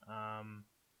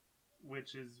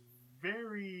 Which is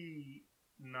very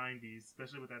 90s,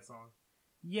 especially with that song.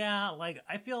 Yeah, like,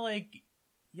 I feel like,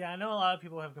 I know a lot of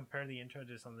people have compared the intro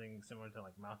to something similar to,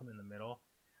 like, Malcolm in the Middle.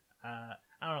 I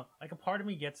don't know, like, a part of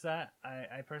me gets that.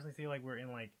 I personally feel like we're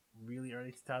in, like, really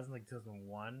early 2000s, like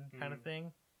 2001 kind of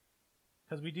thing.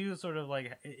 Because we do sort of,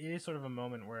 like, it is sort of a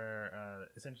moment where,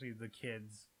 essentially the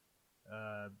kids,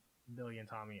 Billy and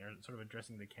Tommy, are sort of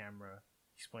addressing the camera,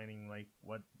 explaining, like,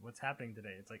 what's happening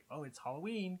today. It's like, oh, it's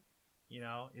Halloween.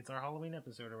 It's our Halloween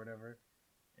episode or whatever.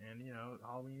 And,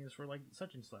 Halloween is for, like,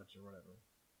 such and such or whatever.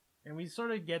 And we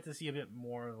sort of get to see a bit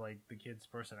more of, like, the kids'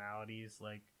 personalities.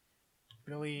 Like,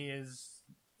 Billy is...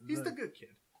 He's the good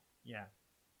kid. Yeah.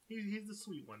 He's the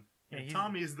sweet one. Yeah, and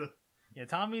Tommy is the... Yeah,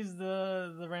 Tommy's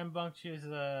the rambunctious,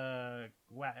 I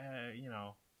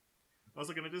was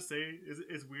going to just say,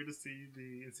 it's weird to see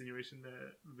the insinuation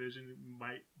that Vision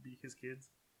might be his kids.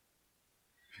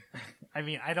 I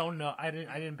mean, I don't know. I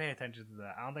didn't pay attention to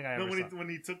that. I don't think I ever saw. When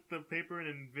he took the paper and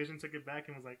then Vision took it back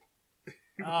and was like...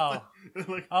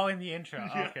 Oh, in the intro.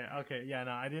 Yeah. Okay. Yeah,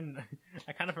 no, I didn't.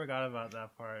 I kind of forgot about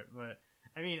that part. But,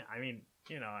 I mean,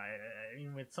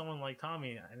 with someone like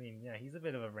Tommy, I mean, yeah, he's a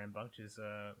bit of a rambunctious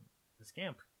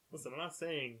scamp. Listen, I'm not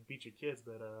saying beat your kids,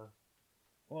 but...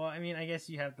 Well, I mean, I guess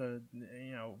you have the,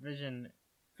 Vision.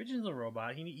 Vision's a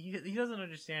robot. He doesn't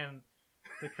understand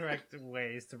the correct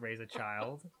ways to raise a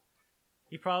child.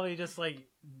 He probably just like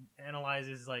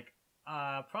analyzes like,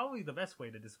 probably the best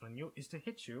way to discipline you is to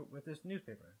hit you with this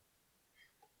newspaper.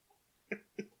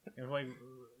 And like,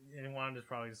 and Wanda's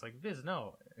probably just like, Viz,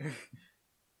 no,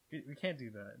 we can't do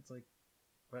that. It's like,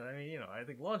 but I mean, you know, I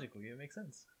think logically it makes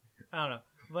sense. I don't know,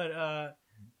 but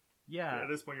yeah. At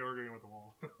this point, you're arguing with the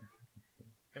wall.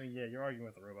 I mean, yeah, you're arguing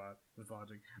with the robot with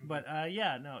logic, but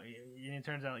yeah, no. It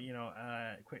turns out, you know,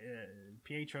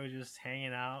 Pietro just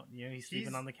hanging out. You know, he's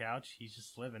sleeping on the couch. He's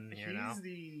just living here now. He's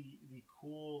the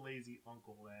cool, lazy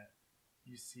uncle that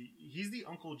you see. He's the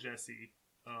Uncle Jesse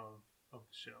of the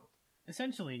show.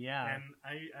 Essentially, yeah. And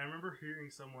I remember hearing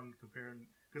someone comparing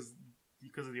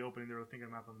because of the opening, they were thinking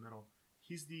about the middle.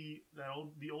 He's the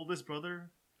oldest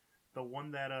brother, the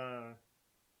one that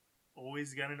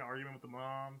always got in an argument with the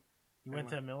mom. He went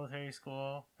to military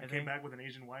school. I came back with an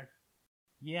Asian wife.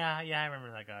 Yeah, I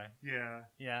remember that guy. Yeah.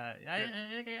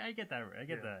 I get that. I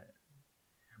get that.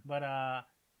 But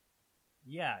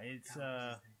yeah, it's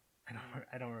I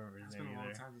don't remember his name either. It's been a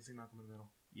long time since seen Malcolm in the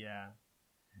Middle. Yeah.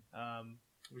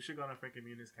 We should have gone on Frankie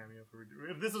Muniz cameo for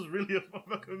if this was really a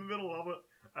Malcolm in the Middle.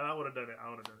 I would have done it.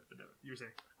 You were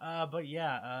saying. But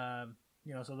yeah,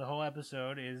 you know, so the whole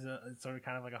episode is sort of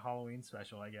kind of like a Halloween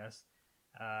special, I guess.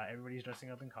 Everybody's dressing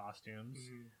up in costumes.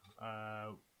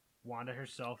 Mm-hmm. Wanda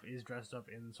herself is dressed up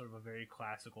in sort of a very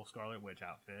classical Scarlet Witch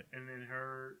outfit. And in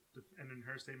her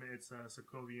statement, it's a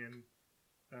Sokovian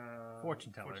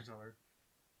fortune teller.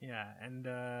 Yeah, and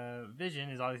Vision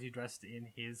is obviously dressed in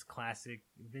his classic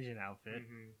Vision outfit.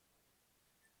 Mm-hmm.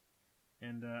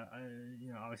 And,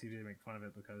 you know, obviously they make fun of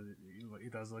it because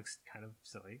it does look kind of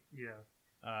silly. Yeah.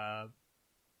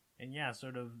 And yeah,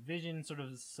 sort of Vision sort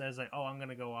of says like, oh, I'm going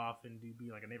to go off and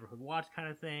be like a neighborhood watch kind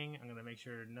of thing. I'm going to make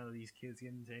sure none of these kids get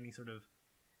into any sort of...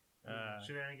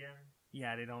 shenanigans?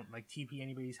 Yeah, they don't like TP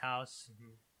anybody's house.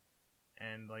 Mm-hmm.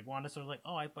 And like Wanda's sort of like,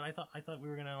 oh, I thought we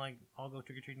were going to like all go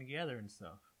trick-or-treating together and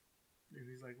stuff. And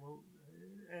he's like, well,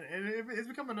 and it's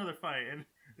become another fight, and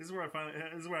this is where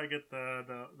I get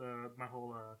my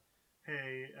whole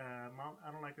hey, mom,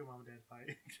 I don't like your mom and dad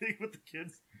fight with the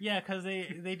kids. Yeah, because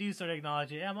they do sort of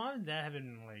acknowledge it. Yeah, mom and dad have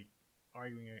been like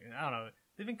arguing. I don't know.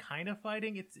 They've been kind of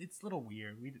fighting. It's a little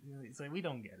weird. It's like we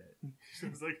don't get it.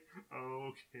 It's like,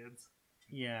 oh, kids.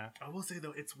 Yeah. I will say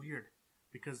though, it's weird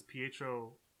because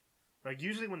Pietro, like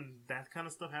usually when that kind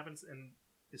of stuff happens, and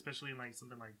especially in like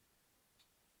something like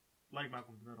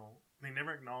Malcolm in the Middle, they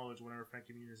never acknowledge whenever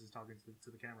Frankie Muniz is talking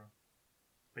to the camera.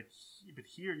 But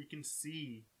here you can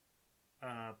see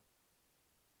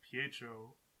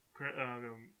Pietro,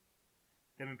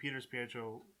 Evan Peters'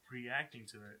 Pietro reacting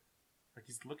to it, like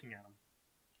he's looking at him.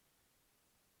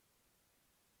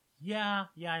 Yeah,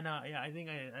 I know. Yeah, I think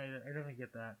I definitely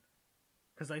get that,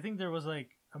 because I think there was like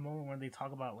a moment when they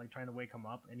talk about like trying to wake him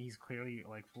up, and he's clearly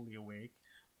like fully awake.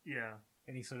 Yeah,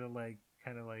 and he sort of like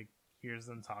kind of like hears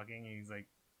them talking, and he's like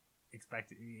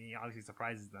he obviously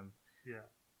surprises them. Yeah.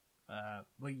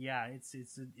 But yeah, it's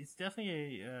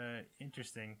definitely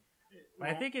interesting. But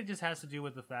I think it just has to do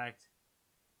with the fact,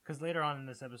 because later on in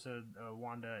this episode,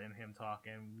 Wanda and him talk,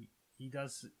 and he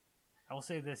does. I will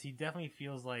say this: he definitely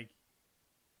feels like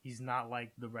he's not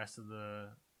like the rest of the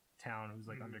town who's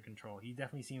like under control. He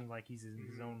definitely seems like he's in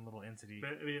his own little entity.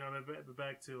 But you know, but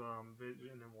back to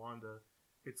Vision and Wanda,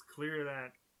 it's clear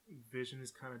that Vision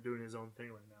is kind of doing his own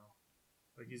thing right now.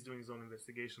 Like he's doing his own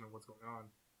investigation of what's going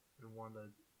on, and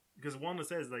Wanda. Because Wanda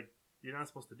says, like, you're not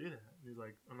supposed to do that. And he's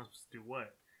like, I'm not supposed to do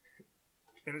what?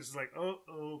 And it's just like,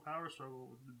 oh, power struggle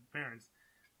with the parents.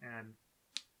 And,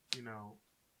 you know,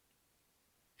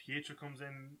 Pietro comes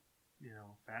in, you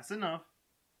know, fast enough,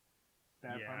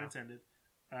 bad pun intended,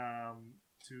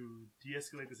 to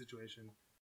de-escalate the situation.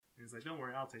 And he's like, don't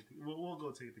worry, we'll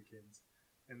go take the kids.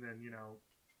 And then, you know,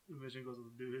 Vision goes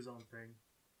to do his own thing.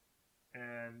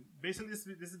 And basically,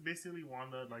 this is basically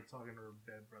Wanda, like, talking to her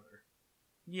dead brother.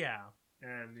 Yeah.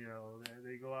 And, you know,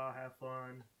 they go out, have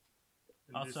fun.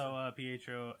 Also,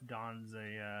 Pietro dons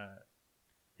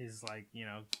his, like, you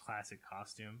know, classic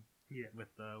costume. Yeah.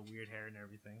 With the weird hair and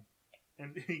everything.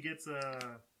 And he gets Tommy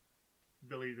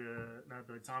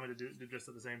to dress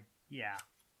up the same. Yeah.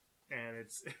 And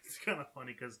it's kind of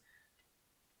funny because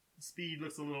Speed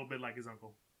looks a little bit like his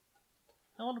uncle.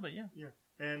 A little bit, yeah. Yeah.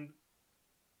 And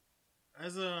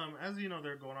as you know,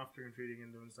 they're going off trick-or-treating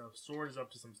and doing stuff. Sword is up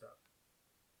to some stuff.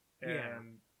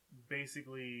 And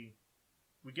basically,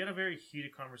 we get a very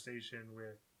heated conversation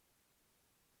with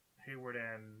Hayward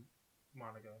and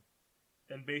Monica.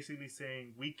 And basically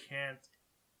saying, we can't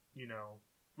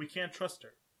trust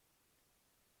her.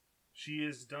 She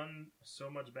has done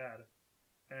so much bad.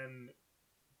 And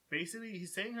basically,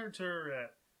 he's saying to her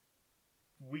that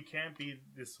we can't be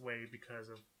this way because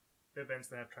of events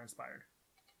that have transpired.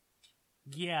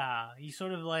 Yeah, he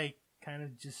sort of like kind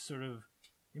of just sort of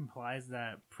implies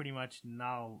that pretty much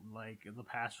now, like the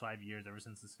past 5 years, ever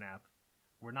since the snap,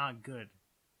 we're not good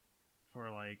for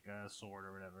like sword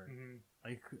or whatever.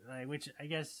 Like which I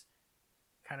guess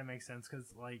kind of makes sense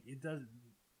because like it does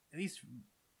at least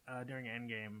during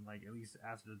Endgame, like at least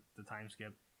after the time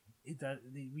skip, it does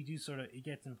we do sort of it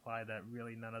gets implied that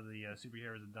really none of the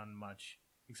superheroes have done much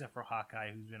except for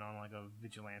Hawkeye, who's been on like a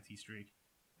vigilante streak,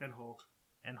 and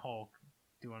Hulk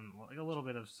doing like a little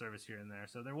bit of service here and there.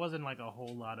 So there wasn't like a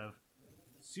whole lot of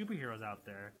superheroes out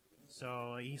there.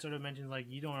 So he sort of mentions like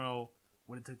you don't know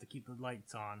what it took to keep the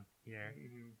lights on here.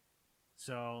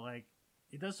 So like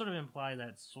it does sort of imply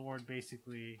that Sword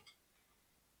basically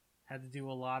had to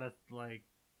do a lot of like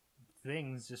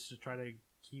things just to try to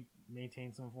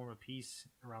maintain some form of peace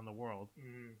around the world.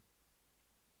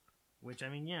 Which I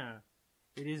mean, yeah,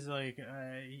 it is like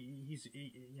he's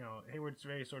Hayward's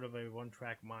very sort of a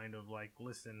one-track mind of like,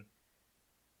 listen,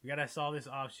 we gotta solve this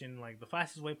option like the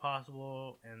fastest way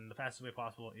possible, and the fastest way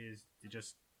possible is to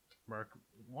just murk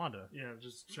Wanda. Yeah,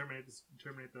 just terminate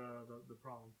the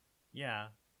problem. Yeah,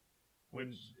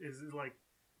 which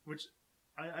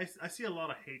I see a lot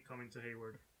of hate coming to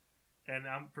Hayward, and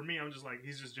for me, I'm just like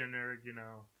he's just generic,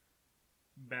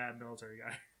 bad military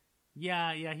guy.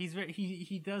 Yeah, he's very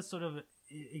he does sort of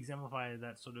exemplify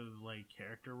that sort of like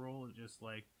character role, just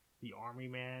like the army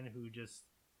man who just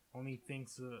only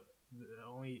thinks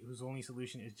whose only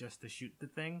solution is just to shoot the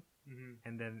thing,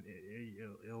 and then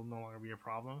it'll no longer be a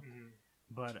problem.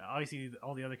 But obviously,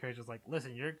 all the other characters like,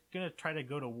 listen, you're gonna try to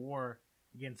go to war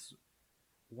against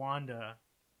Wanda,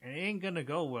 and it ain't gonna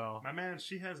go well. My man,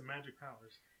 she has magic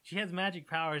powers. She has magic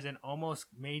powers and almost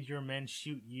made your men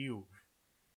shoot you.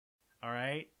 All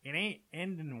right, it ain't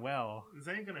ending well. This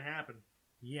ain't gonna happen.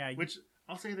 Yeah. Which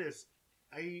I'll say this,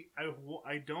 I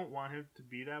don't want him to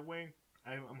be that way.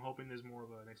 I'm hoping there's more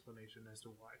of an explanation as to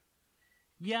why.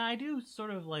 Yeah, I do sort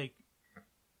of like,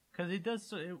 because it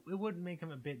does. It would make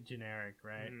him a bit generic,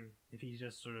 right? If he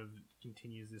just sort of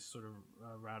continues this sort of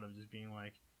route of just being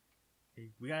like, hey,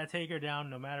 we gotta take her down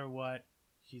no matter what.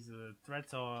 She's a threat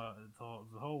to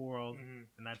the whole world,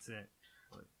 and that's it.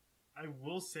 But I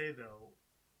will say though,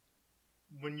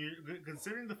 when you're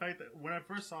considering the fact that when I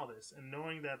first saw this and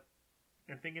knowing that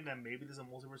and thinking that maybe there's a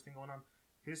multiverse thing going on,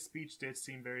 his speech did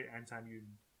seem very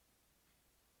anti-mutant.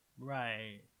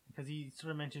 Right, because he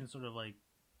sort of mentioned sort of like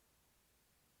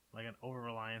an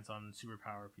over-reliance on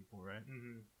superpower people, right?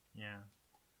 Yeah.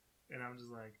 And I'm just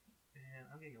like, man,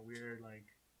 I'm getting a weird like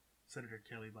Senator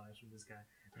Kelly vibes from this guy.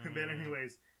 But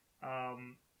anyways,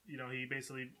 he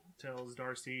basically tells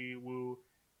Darcy, Wu,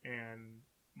 and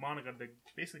Monica to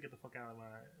basically get the fuck out of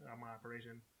my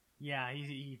operation. Yeah,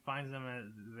 he finds them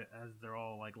as they're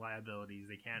all like liabilities.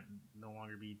 They can't no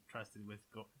longer be trusted with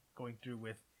going through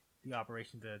with the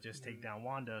operation to just take down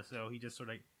Wanda. So he just sort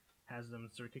of has them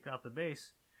sort of kick out the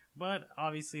base. But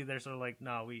obviously they're sort of like,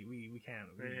 no, we can't.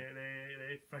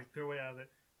 They fight their way out of it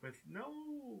with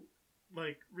no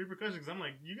like repercussions. I'm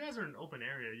like, you guys are in an open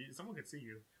area. Someone could see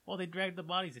you. Well, they dragged the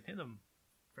bodies and hit them.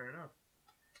 Fair enough.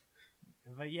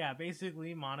 But yeah,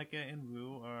 basically Monica and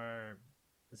Wu are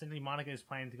essentially Monica is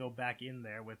planning to go back in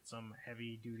there with some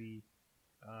heavy duty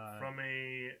from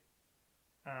a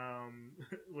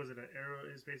was it an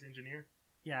aerospace engineer?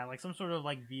 Yeah, like some sort of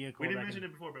like vehicle. We didn't mention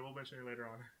it before, but we'll mention it later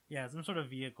on. Yeah, some sort of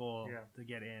vehicle to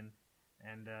get in.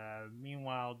 And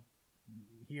meanwhile,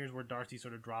 here's where Darcy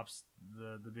sort of drops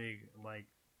the big like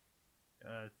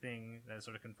thing that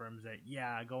sort of confirms that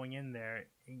going in there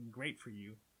ain't great for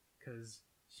you because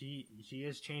she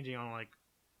is changing on like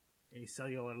a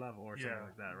cellular level or something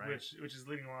like that, right? Which is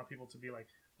leading a lot of people to be like,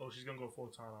 oh, she's gonna go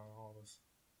photon on all of us.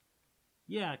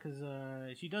 Yeah, because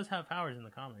she does have powers in the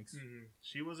comics.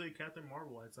 She was a Captain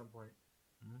Marvel at some point.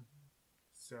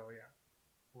 So yeah,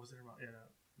 what was it about?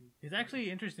 It's actually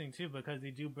interesting too because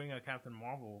they do bring up Captain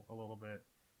Marvel a little bit.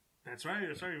 That's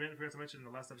right. Sorry, we forgot to mention in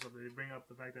the last episode they bring up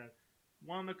the fact that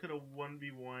Wanda could have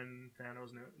 1v1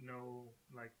 Thanos,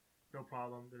 no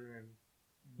problem.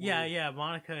 Yeah.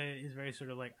 Monica is very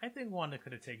sort of like, I think Wanda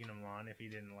could have taken him on if he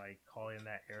didn't like call in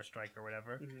that airstrike or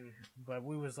whatever. But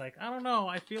we was like, I don't know.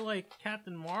 I feel like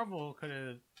Captain Marvel could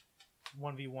have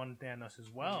 1v1 Thanos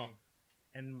as well.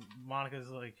 And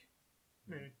Monica's like,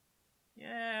 maybe.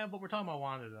 Yeah, but we're talking about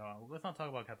Wanda though. Let's not talk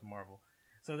about Captain Marvel.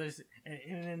 So there's,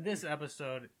 and in this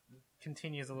episode,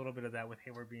 continues a little bit of that with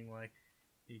Hayward being like,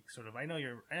 he sort of, I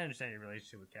understand your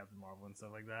relationship with Captain Marvel and stuff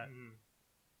like that.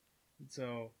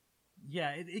 So.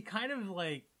 Yeah, it kind of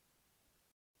like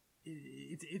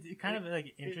it's kind of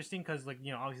like interesting because like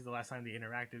obviously the last time they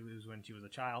interacted was when she was a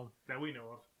child that we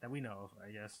know of,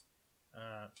 I guess.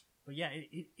 But yeah,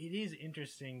 it is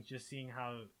interesting just seeing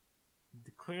how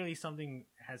clearly something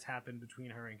has happened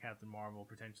between her and Captain Marvel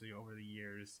potentially over the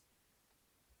years,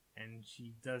 and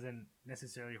she doesn't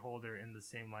necessarily hold her in the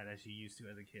same light as she used to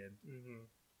as a kid. Mm-hmm.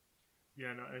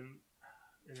 Yeah, no, and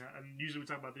usually we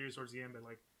talk about theories towards the end, but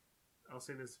like I'll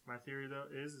say this: my theory though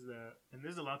is that, and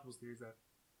there's a lot of people's theories that,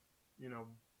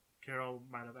 Carol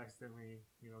might have accidentally,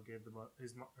 gave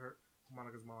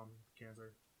Monica's mom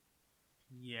cancer.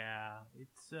 Yeah,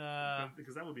 it's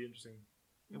because that would be interesting.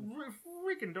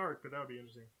 Freaking dark, but that would be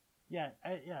interesting. Yeah,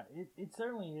 it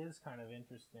certainly is kind of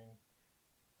interesting.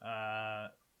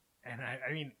 And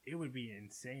I mean, it would be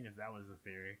insane if that was a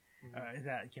theory. If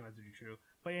that came out to be true.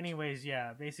 But anyways,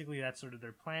 yeah, basically that's sort of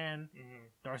their plan.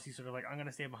 Darcy's sort of like, I'm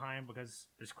gonna stay behind because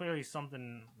there's clearly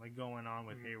something like going on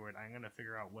with Hayward. I'm gonna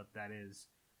figure out what that is.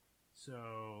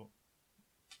 So,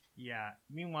 yeah.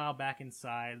 Meanwhile, back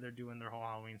inside, they're doing their whole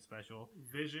Halloween special.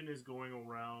 Vision is going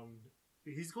around.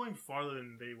 He's going farther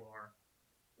than they are.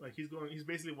 Like he's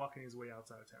basically walking his way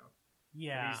outside of town.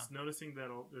 Yeah. And he's noticing that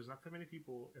there's not that many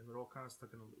people, and they're all kind of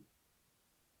stuck in a loop.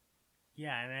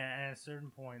 Yeah, and at a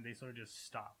certain point, they sort of just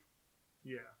stop.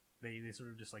 Yeah. They sort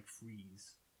of just like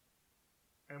freeze.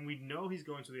 And we know he's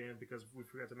going to the end because we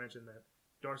forgot to mention that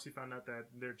Darcy found out that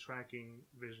they're tracking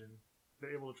Vision.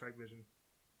 They're able to track Vision.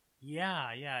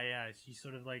 Yeah. She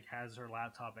sort of like has her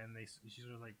laptop, and she's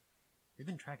sort of like, they've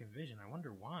been tracking Vision. I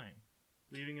wonder why.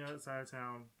 Leaving outside of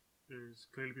town, there's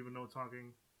clearly people no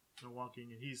talking, no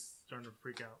walking, and he's starting to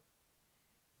freak out.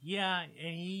 Yeah,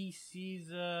 and he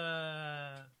sees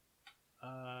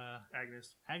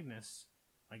Agnes,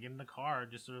 like in the car,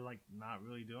 just sort of like not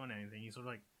really doing anything. He's sort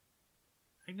of like,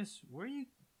 Agnes, where are you?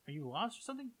 Are you lost or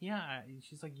something? Yeah.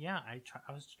 She's like, yeah,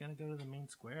 I was gonna go to the main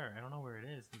square. I don't know where it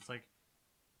is. It's like,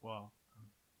 well,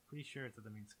 I'm pretty sure it's at the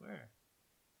main square.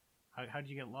 How'd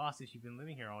you get lost if you've been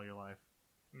living here all your life?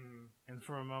 And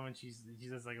for a moment, she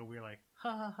says like a weird like,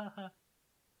 ha ha ha ha.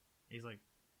 He's like,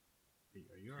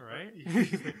 are you all right?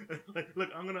 Look,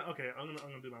 I'm gonna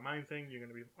do my mind thing. You're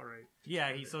gonna be all right.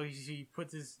 Yeah. He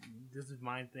puts his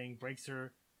mind thing, breaks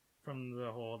her from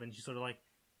the hold, and she's sort of like,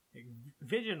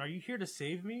 Vision, are you here to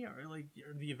save me? Or like,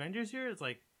 are the Avengers here? It's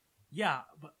like, yeah,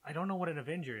 but I don't know what an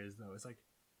Avenger is though. It's like,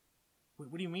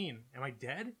 what do you mean? Am I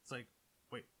dead? It's like,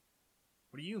 wait,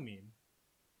 what do you mean?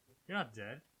 You're not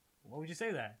dead. Why would you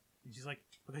say that? And she's like,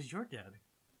 because you're dead.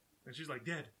 And she's like,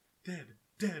 dead.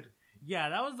 Yeah,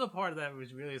 that was the part that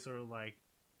was really sort of like,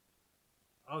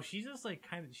 oh, she's just like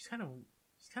she's kind of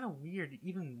weird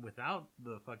even without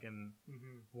the fucking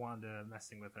Wanda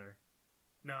messing with her.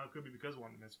 No, it could be because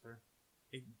Wanda messed with her.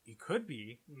 It could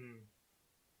be,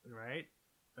 right?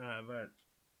 But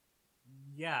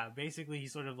yeah, basically he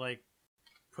sort of like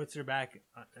puts her back,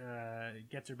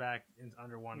 gets her back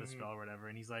under Wanda's spell or whatever,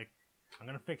 and he's like, I'm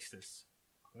gonna fix this.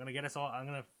 I'm gonna get us all. I'm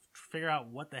gonna figure out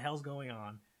what the hell's going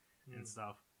on and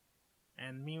stuff.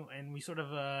 And we sort of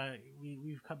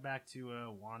we've cut back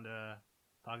to Wanda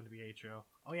talking to Pietro.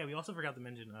 Oh yeah, we also forgot to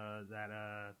mention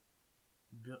that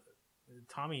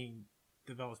Tommy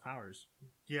develops powers.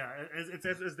 Yeah,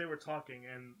 as they were talking,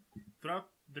 and throughout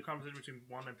the conversation between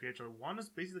Wanda and Pietro, Wanda's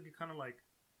basically kind of like,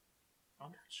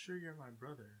 I'm not sure you're my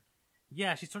brother.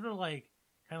 Yeah, she's sort of like,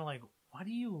 why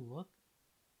do you look?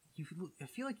 I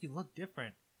feel like you look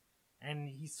different. And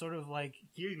he's sort of like,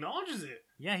 he acknowledges it.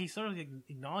 Yeah, he sort of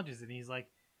acknowledges it. And he's like,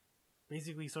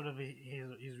 basically, sort of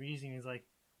his reasoning is like,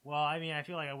 well, I mean, I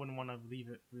feel like I wouldn't want to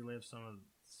relive some of the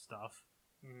stuff.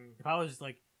 If I was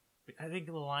like, I think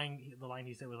the line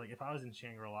he said was like, if I was in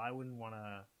Shangri-La, I wouldn't want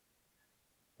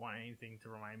anything to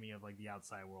remind me of like the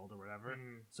outside world or whatever.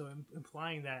 So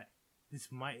implying that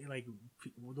this might, like,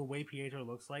 the way Pietro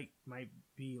looks like might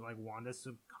be like Wanda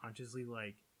subconsciously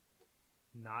like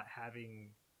not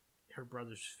having her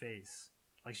brother's face.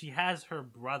 Like, she has her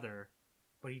brother,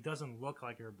 but he doesn't look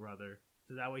like her brother,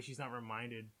 so that way she's not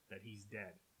reminded that he's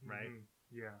dead, right?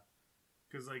 Yeah,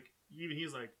 because like even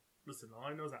he's like, listen, all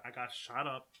I know is that I got shot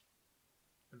up,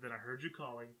 and then I heard you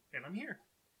calling, and I'm here.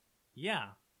 Yeah,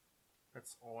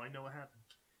 that's all I know what happened.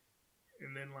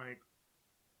 And then like,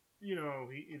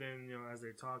 as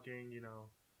they're talking,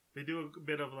 they do a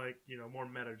bit of like, more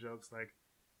meta jokes, like,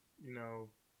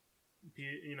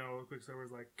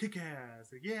 Quicksilver's like, kick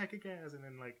ass, like, yeah, kick ass, and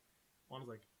then like Wanda's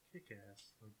like, kick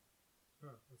ass, like,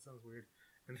 huh, that sounds weird.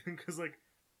 And then because like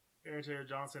Aaron Taylor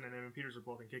Johnson and Evan Peters are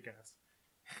both in kick ass.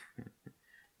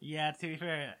 Yeah, to be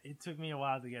fair, it took me a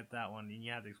while to get that one, and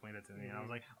you had to explain it to me, and I was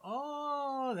like,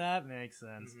 oh, that makes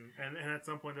sense. And at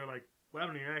some point they're like, what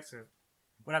happened to your accent?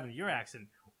 What happened to your accent?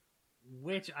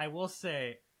 Which I will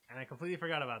say, and I completely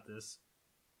forgot about this.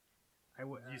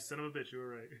 You son of a bitch, you were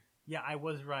right. Yeah, I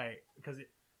was right, because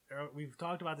we've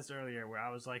talked about this earlier, where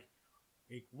I was like,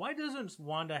 why doesn't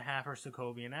Wanda have her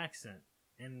Sokovian accent?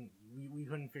 And we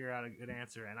couldn't figure out a good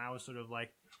answer. And I was sort of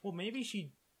like, well, maybe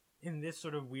she, in this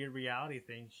sort of weird reality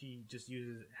thing, she just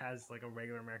has like a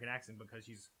regular American accent because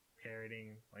she's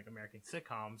parodying like American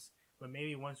sitcoms. But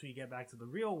maybe once we get back to the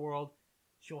real world,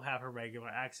 she'll have her regular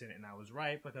accent. And I was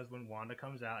right, because when Wanda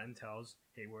comes out and tells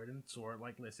Hayward and Sword,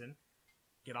 like, listen,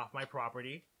 get off my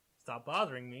property, stop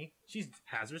bothering me, she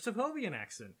has her Sokovian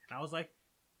accent. And I was like,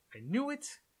 I knew it.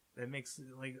 That makes,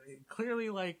 like, clearly,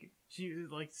 like, she,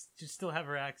 like, to still have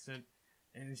her accent,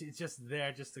 and it's just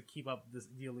there just to keep up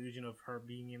the illusion of her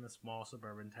being in a small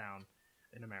suburban town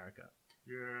in America.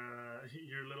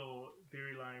 Your little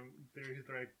theory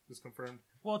thread was confirmed.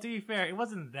 Well, to be fair, it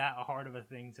wasn't that hard of a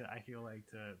thing to, I feel like,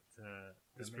 to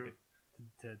Disprove.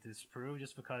 To disprove,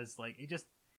 just because, like,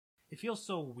 it feels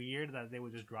so weird that they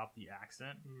would just drop the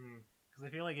accent, because I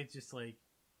feel like it's just, like,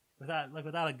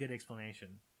 without a good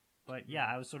explanation. But yeah,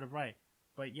 I was sort of right.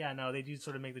 But yeah, no, they do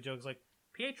sort of make the jokes like,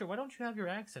 Pietro, why don't you have your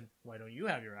accent? Why don't you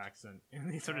have your accent?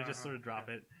 And they sort of drop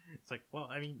it. It's like, well,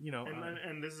 I mean, you know.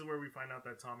 And this is where we find out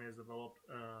that Tommy has developed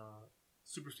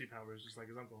super speed powers, just like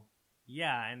his uncle.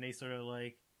 Yeah, and they sort of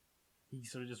like, he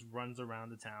sort of just runs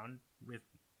around the town with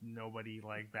nobody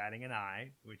like batting an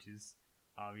eye, which is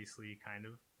obviously kind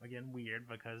of, again, weird,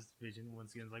 because Vision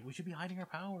once again is like, we should be hiding our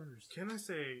powers. Can I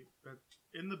say that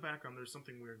in the background there's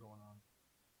something weird going on?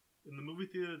 In the movie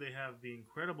theater, they have The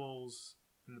Incredibles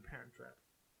and The Parent Trap.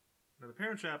 Now, The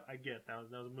Parent Trap, I get. That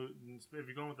was a movie. If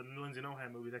you're going with the Lindsay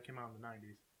Lohan movie, that came out in the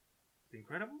 90s. The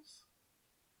Incredibles?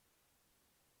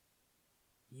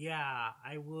 Yeah,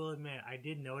 I will admit, I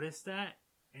did notice that,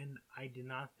 and I did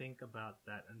not think about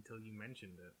that until you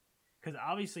mentioned it. Because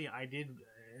obviously I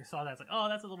saw that, it's like, oh,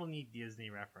 that's a little neat Disney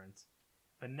reference.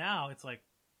 But now it's like,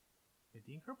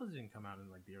 The Incredibles didn't come out in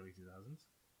like the early 2000s.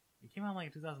 It came out in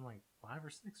like 2005 or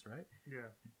 6, right? Yeah.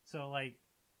 So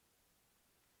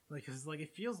cause like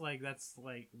it feels like that's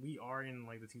like we are in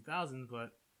like the 2000s, but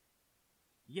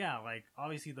yeah, like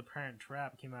obviously The Parent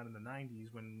Trap came out in the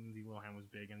 90s when Lindsay Lohan was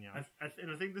big, and you know.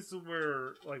 And I think this is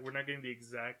where like we're not getting the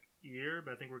exact year,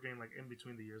 but I think we're getting like in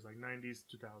between the years, like 90s,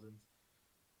 2000s.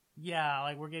 Yeah,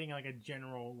 like we're getting like a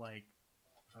general like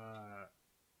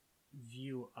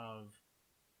view of,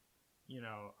 you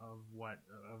know, of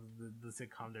the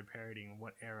sitcom they're parodying,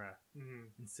 what era,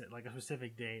 like a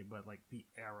specific date, but like the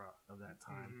era of that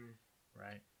time,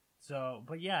 right? So,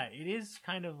 but yeah, it is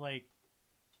kind of like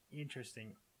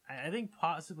interesting. I think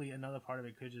possibly another part of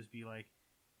it could just be like,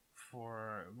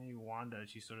 for maybe Wanda,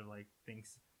 she sort of like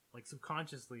thinks like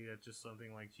subconsciously that's just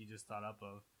something like she just thought up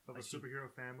of Like a superhero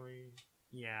family.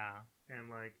 Yeah. And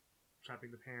like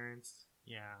trapping the parents.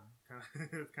 Yeah. Kind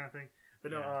of thing.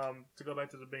 But no, to go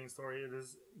back to the main story, it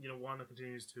is, you know, Wanda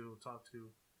continues to talk to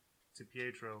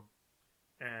Pietro,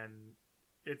 and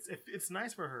it's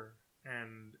nice for her,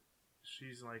 and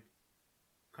she's like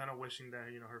kind of wishing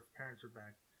that, you know, her parents are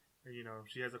back, and you know,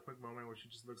 she has a quick moment where she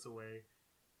just looks away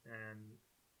and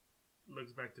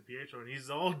looks back to Pietro, and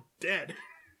he's all dead.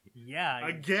 Yeah.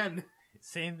 Again.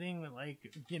 Same thing with, like,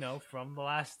 you know, from the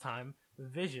last time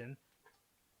with Vision,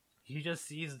 he just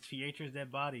sees Pietro's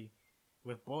dead body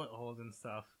with bullet holes and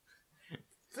stuff.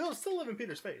 Still Evan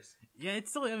Peters' face. Yeah, it's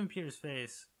still Evan Peters'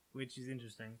 face, which is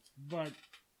interesting. But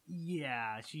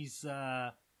yeah, she's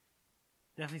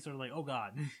definitely sort of like, oh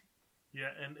god. Yeah,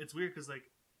 and it's weird because like,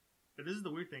 this is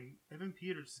the weird thing. Evan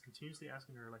Peters is continuously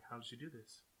asking her like, how did she do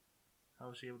this? How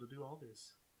was she able to do all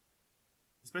this?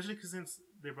 Especially because since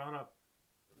they brought up,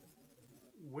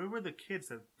 where were the kids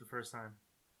at the first time?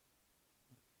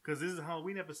 Because this is a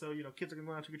Halloween episode, you know, kids are going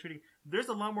out trick-or-treating. There's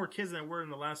a lot more kids than there were in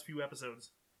the last few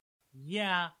episodes.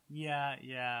 Yeah.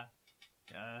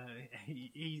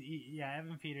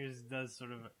 Evan Peters does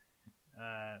sort of,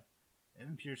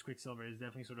 Evan Peters Quicksilver is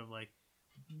definitely sort of like,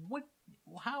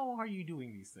 how are you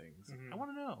doing these things? I want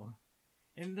to know.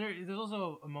 And there's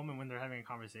also a moment when they're having a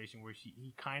conversation where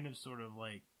he kind of sort of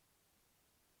like,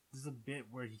 there's a bit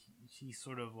where he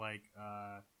sort of like,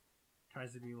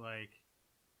 tries to be like,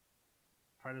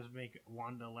 try to make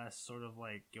Wanda less sort of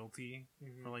like guilty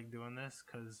for like doing this,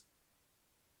 because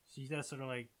she does sort of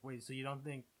like, wait, so you don't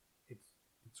think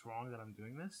it's wrong that I'm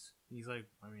doing this? He's like,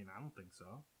 I mean, I don't think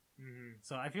so.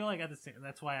 So I feel like at the same,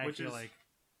 that's why I feel like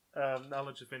I'll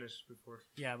let you finish before.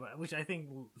 Yeah, but which I think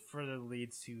further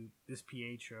leads to this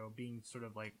Pietro being sort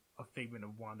of like a figment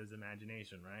of Wanda's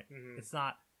imagination, right? It's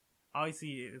not,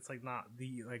 obviously it's like not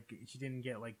the, like she didn't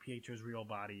get like Pietro's real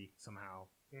body somehow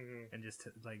and just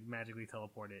like magically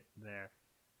teleport it there.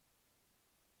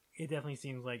 It definitely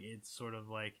seems like it's sort of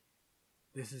like,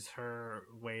 this is her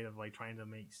way of like trying to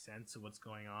make sense of what's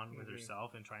going on with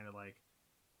herself and trying to like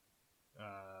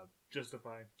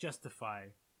justify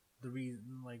the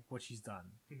reason, like what she's done,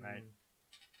 right?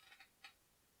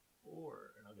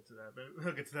 And I'll get to that, but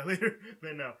I'll get to that later.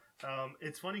 But no,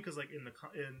 it's funny because like in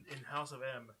House of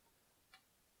M,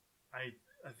 I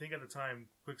think at the time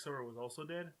Quicksilver was also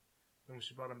dead, and when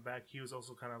she brought him back, he was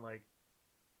also kind of like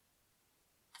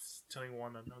telling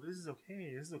Wanda, "No, this is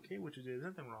okay. This is okay what you did.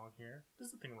 There's nothing wrong here.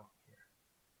 There's nothing wrong here."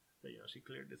 But she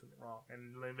clearly did something wrong,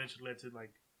 and eventually led to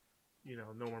like,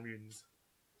 no more mutants.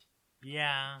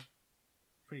 Yeah,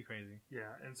 pretty crazy.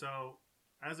 Yeah, and so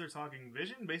as they're talking,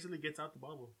 Vision basically gets out the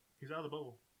bubble. He's out of the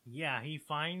bubble. Yeah, he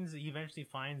eventually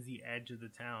finds the edge of the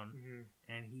town,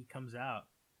 and he comes out,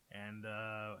 and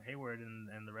Hayward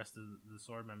and the rest of the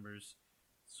Sword members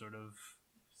sort of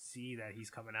see that he's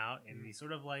coming out, and he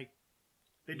sort of like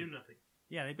they do nothing.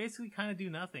 Yeah, they basically kind of do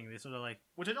nothing. They sort of like,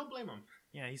 which I don't blame him.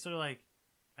 Yeah, he's sort of like,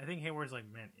 I think Hayward's like,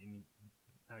 man,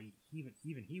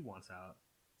 even he wants out,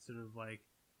 sort of like,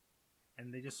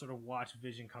 and they just sort of watch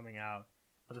Vision coming out.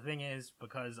 But the thing is,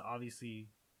 because obviously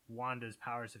Wanda's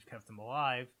powers have kept him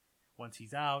alive, once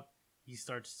he's out, he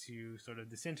starts to sort of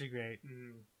disintegrate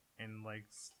and like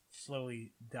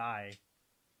slowly die.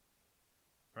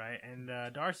 Right? And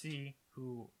Darcy,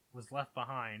 who was left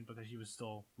behind because she was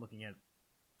still looking at,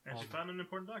 and she found an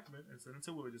important document and sent it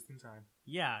to Willie just in time.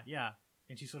 Yeah.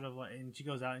 And she sort of like, and she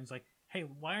goes out and she's like, "Hey,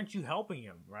 why aren't you helping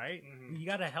him? Right? You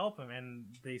got to help him." And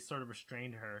they sort of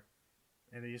restrained her,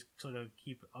 and they just sort of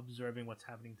keep observing what's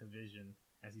happening to Vision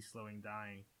as he's slowly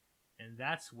dying. And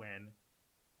that's when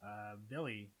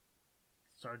Billy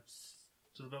starts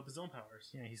to develop his own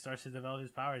powers. Yeah, he starts to develop his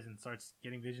powers and starts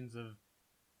getting visions of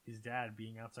his dad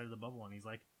being outside of the bubble. And he's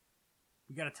like,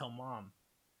 "We got to tell Mom."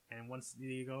 And once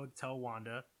they go tell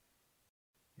Wanda,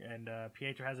 and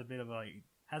Pietro has a bit of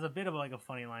a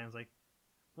funny line. It's like,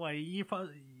 "What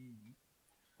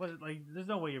like, there's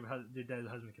no way your dead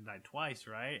husband can die twice,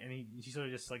 right?" And she sort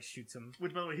of just like shoots him.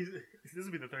 Which, by the way, this will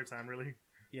be the third time, really.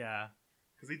 Yeah,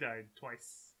 because he died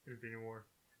twice in Infinity War.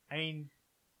 I mean,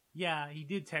 yeah, he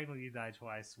did technically die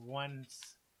twice.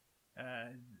 Once,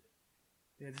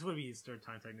 this would be his third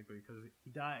time technically because he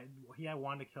died. He had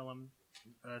Wanda kill him.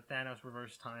 Thanos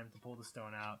reversed time to pull the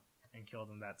stone out and killed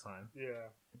him that time. Yeah,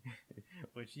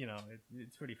 which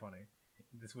it's pretty funny.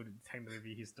 This would technically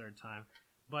be his third time,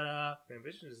 but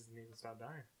Vision just needs to stop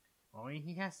dying. Well,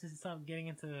 he has to stop getting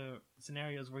into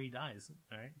scenarios where he dies,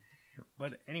 right?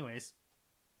 But anyways,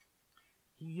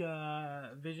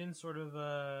 Vision sort of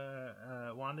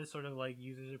Wanda sort of like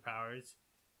uses her powers,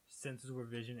 senses where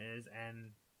Vision is,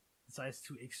 and decides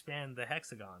to expand the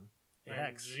hexagon. The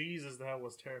hex. Jesus, that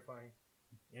was terrifying.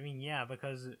 I mean, yeah,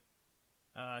 because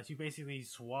she basically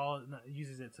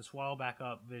uses it to swallow back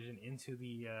up Vision into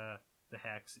the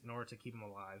hex in order to keep him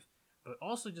alive, but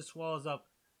also just swallows up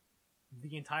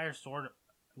the entire sword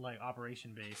like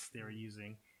operation base they were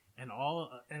using, and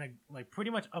like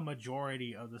pretty much a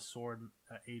majority of the sword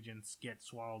agents get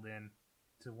swallowed in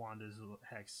to Wanda's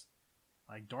hex.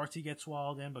 Like Darcy gets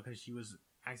swallowed in because she was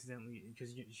accidentally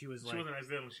she wasn't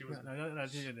accidentally. She was no,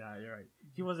 you're right.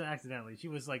 She wasn't accidentally. She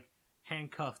was like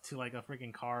handcuffed to like a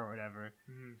freaking car or whatever,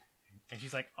 and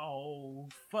she's like, "Oh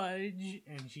fudge!"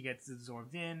 and she gets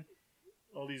absorbed in.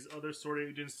 All these other sword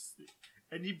agents,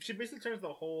 and she basically turns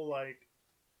the whole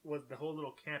the whole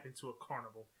little camp into a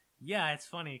carnival. Yeah, it's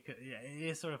funny. It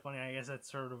is sort of funny. I guess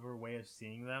that's sort of her way of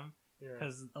seeing them,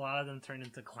 because a lot of them turn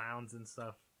into clowns and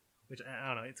stuff. Which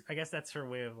I don't know. I guess that's her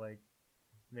way of like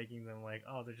making them like,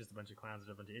 oh, they're just a bunch of clowns,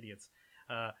 they're a bunch of idiots.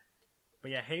 But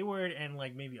yeah, Hayward and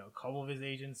like maybe a couple of his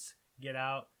agents get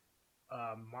out.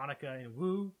 Monica and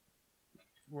Wu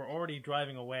were already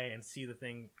driving away and see the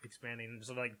thing expanding and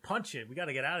just like, punch it, we got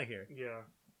to get out of here. Yeah.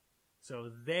 So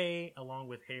they, along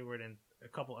with Hayward and a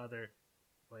couple other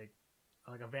like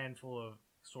a van full of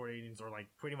sword agents, are like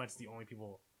pretty much the only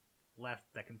people left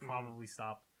that can probably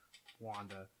stop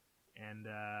Wanda. And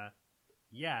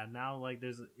yeah, now like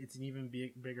it's an even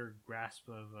bigger grasp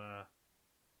of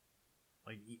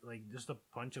like just a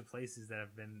bunch of places that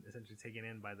have been essentially taken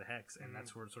in by the hex, and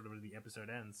that's where sort of the episode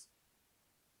ends.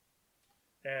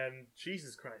 And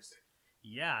Jesus Christ,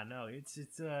 yeah, no, it's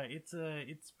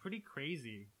pretty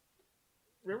crazy.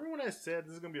 Remember when I said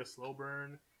this is gonna be a slow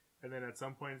burn, and then at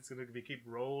some point it's gonna keep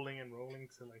rolling and rolling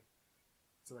to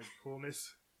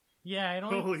coolness? Yeah,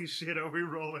 holy shit, are we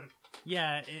rolling?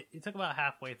 Yeah, it took about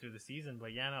halfway through the season,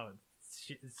 but yeah, no,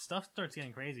 stuff starts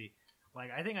getting crazy.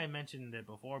 Like, I think I mentioned it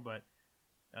before, but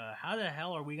how the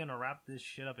hell are we gonna wrap this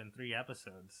shit up in 3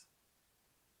 episodes?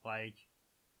 Like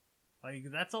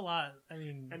that's a lot. I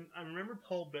mean, and I remember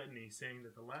Paul Bettany saying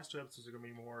that the last 2 episodes are gonna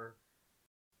be more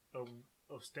of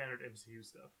standard MCU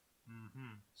stuff.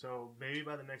 Mm-hmm. So maybe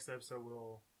by the next episode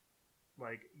we'll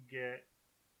like get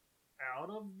out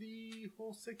of the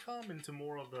whole sitcom into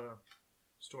more of the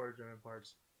story-driven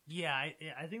parts. Yeah,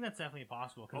 I think that's definitely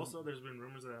possible. Also, there's been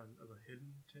rumors of a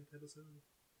hidden 10th episode.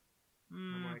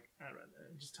 I'm like, I'd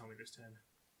rather just tell me there's 10.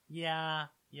 Yeah,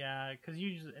 because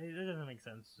usually it doesn't make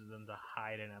sense for them to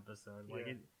hide an episode. Like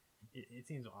it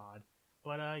seems odd.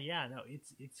 But yeah, no,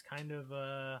 it's kind of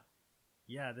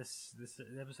this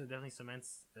episode definitely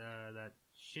cements that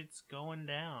shit's going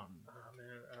down. Oh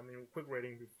man, I mean, quick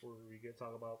rating before we get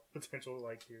talk about potential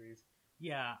like theories.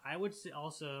 Yeah, I would say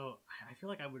also. I feel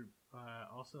like I would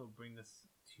also bring this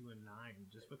to a 9,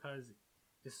 just because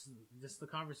just the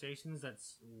conversations that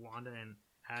Wanda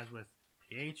has with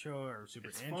Pietro are super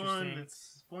interesting. Fun,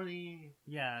 it's funny.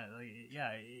 Yeah,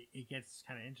 it gets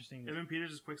kind of interesting. Evan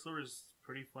Peters' Quicksilver is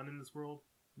pretty fun in this world.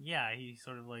 Yeah, he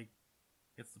sort of like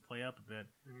gets to play up a bit.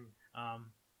 Mm-hmm.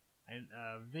 And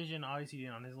Vision, obviously,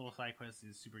 on his little side quest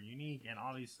is super unique, and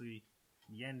obviously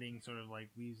the ending sort of like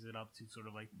leaves it up to sort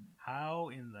of like how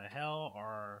in the hell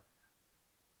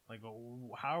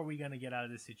how are we gonna get out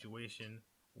of this situation?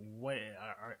 What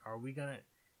are we gonna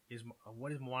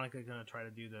what is Monica gonna try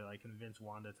to do to like convince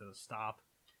Wanda to stop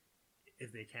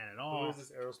if they can at all? Who is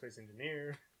this aerospace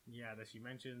engineer? Yeah, that she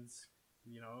mentions.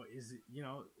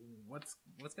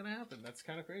 What's gonna happen? That's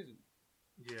kind of crazy.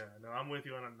 Yeah, no, I'm with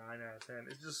you on a 9 out of 10.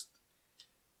 It's just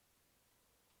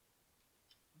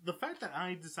the fact that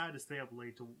I decided to stay up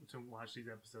late to watch these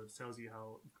episodes tells you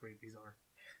how great these are.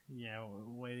 Yeah,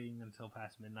 waiting until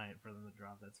past midnight for them to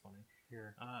drop. That's funny.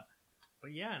 Yeah.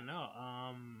 But yeah, no.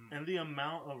 And the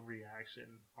amount of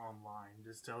reaction online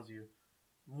just tells you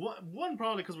one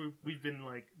probably because we've been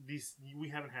like we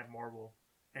haven't had Marvel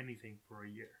anything for a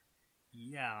year.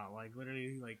 Yeah, like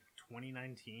literally, like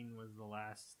 2019 was the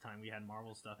last time we had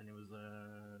Marvel stuff, and it was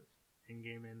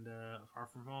Endgame and Far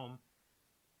From Home.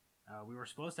 We were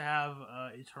supposed to have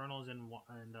Eternals and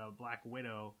Black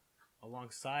Widow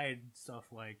alongside stuff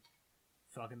like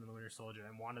Falcon and the Winter Soldier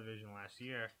and WandaVision last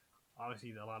year.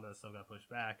 Obviously, a lot of that stuff got pushed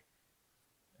back.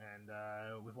 And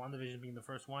with WandaVision being the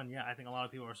first one, yeah, I think a lot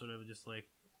of people are sort of just like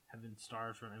have been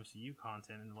starved from MCU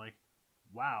content and like,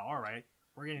 wow, all right,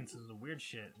 we're getting into some weird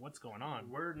shit. What's going on?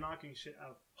 We're knocking shit out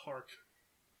of the park.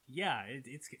 Yeah,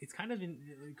 it's kind of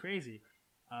crazy,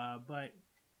 but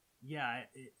yeah,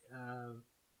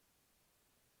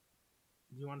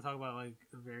 do you want to talk about like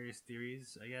various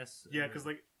theories? I guess. Yeah, because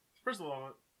like first of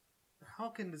all, how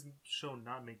can this show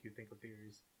not make you think of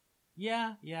theories?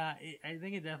 Yeah, I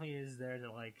think it definitely is there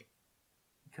to like,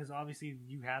 because obviously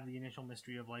you have the initial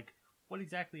mystery of like what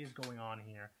exactly is going on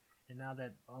here. And now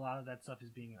that a lot of that stuff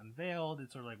is being unveiled,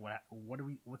 it's sort of like,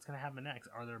 what's going to happen next?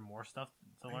 Are there more stuff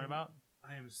to learn about?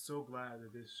 I am so glad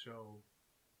that this show.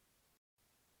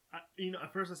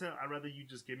 At first I said I'd rather you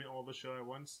just give me all the show at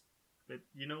once, but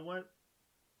you know what?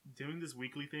 Doing this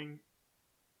weekly thing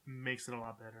makes it a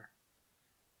lot better.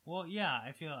 Well, yeah,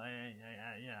 I feel, I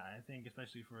think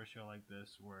especially for a show like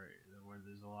this where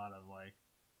there's a lot of like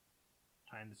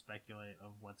trying to speculate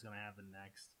of what's going to happen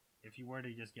next. If you were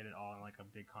to just get it all in like a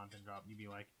big content drop, you'd be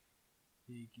like,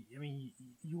 I mean,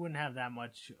 you wouldn't have that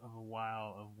much of a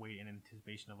while of wait and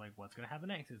anticipation of like what's gonna happen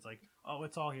next. It's like, oh,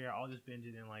 it's all here. I'll just binge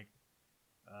it in like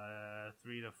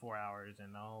 3 to 4 hours,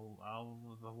 and I'll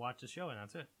watch the show, and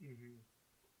that's it. Mm-hmm.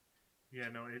 Yeah,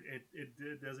 no,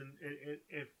 it doesn't.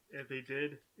 If they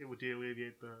did, it would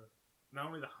alleviate the not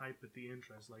only the hype but the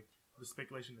interest, like the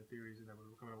speculation, the theories that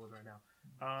we're coming up with right now.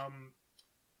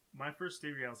 My first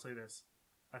theory, I'll say this.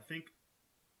 I think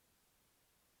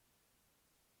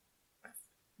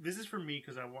this is for me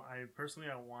because I want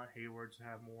Hayward to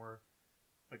have more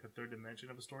like a third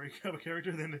dimension of a story of a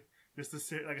character than just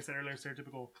like I said earlier,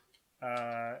 stereotypical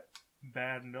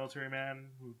bad military man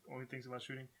who only thinks about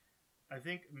shooting. I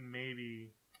think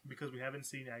maybe because we haven't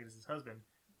seen Agnes' husband,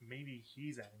 maybe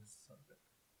he's Agnes' husband,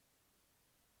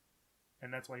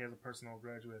 and that's why he has a personal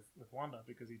grudge with Wanda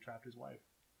because he trapped his wife.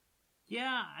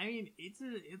 Yeah, I mean, it's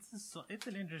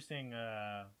an interesting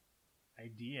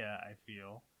idea. I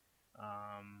feel.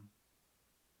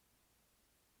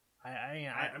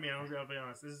 I'll be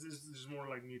honest. This is just more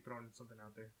like me throwing something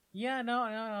out there. Yeah, no,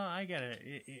 I get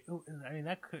it. I mean,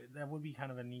 that would be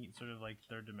kind of a neat sort of like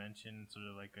third dimension, sort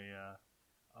of like a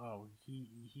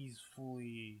he's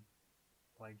fully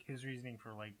like his reasoning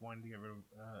for like wanting to get rid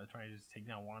of trying to just take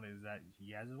down Wanda is that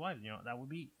he has his wife. You know, that would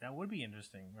be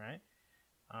interesting, right?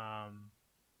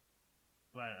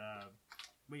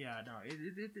 But yeah, no. I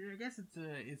guess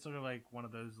it's sort of like one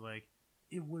of those like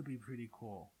it would be pretty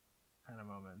cool kind of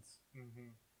moments,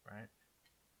 right?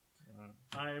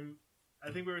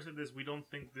 I think we already said this. We don't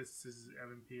think this is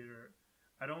Evan Peters.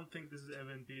 I don't think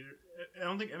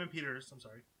Evan Peters. I'm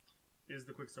sorry. is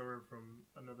the Quicksilver from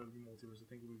another multiverse. I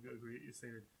think we agree. It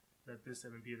stated that this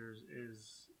Evan Peters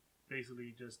is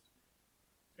basically just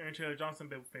Aaron Taylor Johnson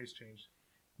face change.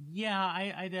 Yeah,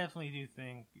 I definitely do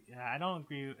think. Yeah, I don't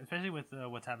agree, especially with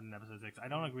what's happened in episode 6. I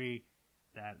don't agree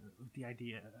that the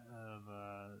idea of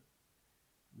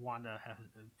Wanda has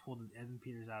pulled Evan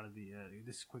Peters out of the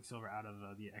this Quicksilver out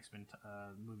of the X-Men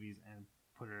movies and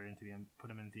put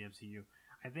him into the MCU.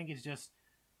 I think it's just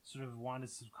sort of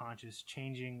Wanda's subconscious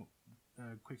changing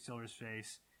Quicksilver's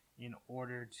face in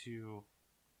order to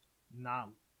not,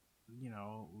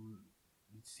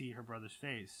 see her brother's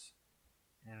face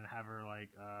and have her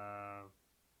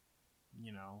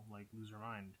lose her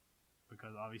mind,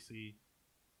 because obviously,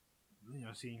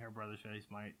 seeing her brother's face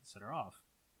might set her off.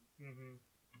 Mm-hmm.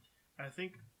 I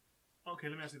think. Okay,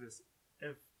 let me ask you this: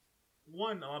 if a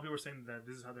lot of people are saying that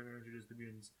this is how they're going to introduce the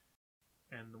mutants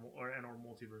and or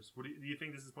multiverse, do you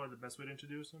think this is probably the best way to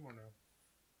introduce them, or no?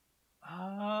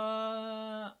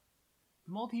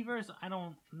 Multiverse,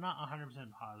 I'm not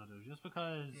 100% positive, just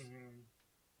because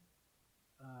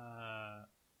a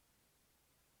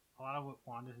lot of what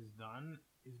Wanda has done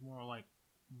is more like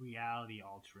reality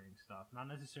altering stuff, not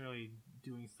necessarily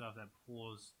doing stuff that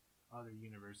pulls other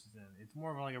universes in. It's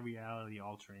more of like a reality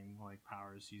altering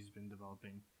powers she's been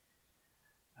developing.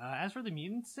 As for the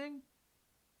mutants thing,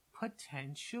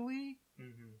 potentially,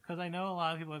 because I know a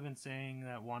lot of people have been saying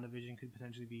that WandaVision could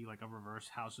potentially be like a reverse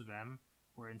House of M,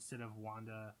 where instead of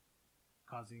Wanda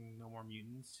causing no more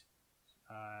mutants,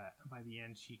 by the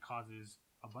end she causes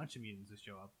a bunch of mutants to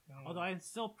show up. Although I'd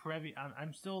still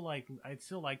like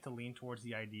to lean towards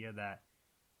the idea that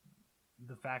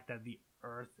the fact that the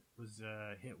Earth was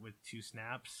hit with 2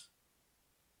 snaps.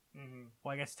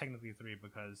 Well, I guess technically 3,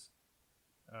 because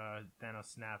Thanos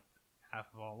snapped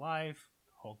half of all life,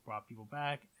 Hulk brought people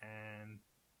back, and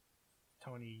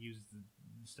Tony used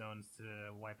the stones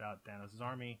to wipe out Thanos'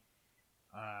 army.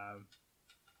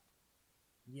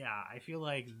 Yeah, I feel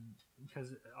like,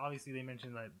 because obviously they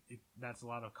mentioned that that's a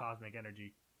lot of cosmic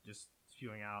energy just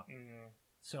spewing out.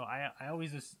 So I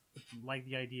always just like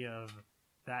the idea of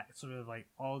that, sort of like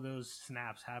all those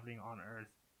snaps happening on Earth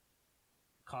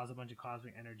cause a bunch of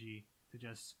cosmic energy to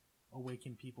just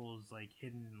awaken people's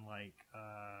hidden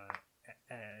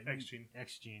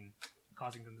X gene,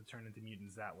 causing them to turn into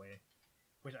mutants that way.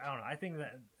 Which I don't know. I think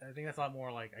that's a lot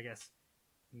more I guess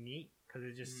neat, because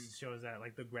it just shows that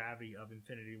the gravity of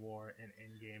Infinity War and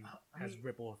Endgame has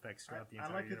ripple effects throughout the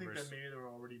entire universe. I like to think that maybe there were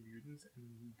already mutants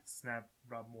and Snap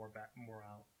brought more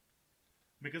out.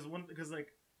 Because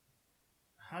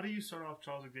how do you start off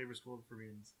Charles Xavier's School for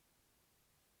Mutants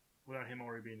without him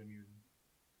already being a mutant?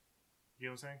 You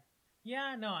know what I'm saying?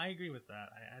 Yeah, no, I agree with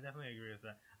that. I definitely agree with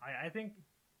that. I think,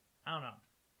 I don't know.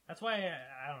 That's why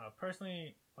I don't know.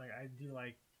 Personally, I do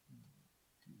like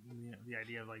the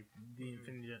idea of the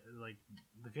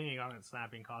Infinity Gauntlet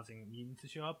snapping, causing mutants to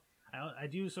show up. I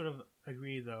do sort of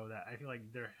agree though that I feel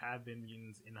like there have been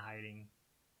mutants in hiding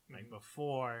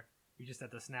before. You just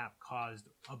that the snap caused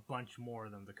a bunch more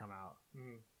of them to come out.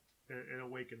 It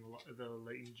awakened the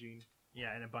latent gene.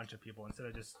 Yeah, and a bunch of people instead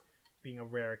of just being a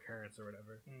rare occurrence or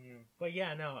whatever. But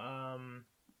yeah, no,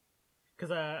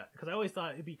 because I always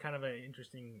thought it'd be kind of an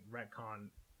interesting retcon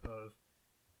of,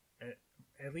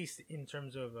 at least in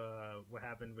terms of what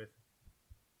happened with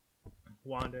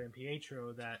Wanda and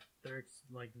Pietro, that their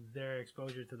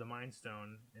exposure to the Mind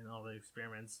Stone and all the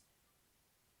experiments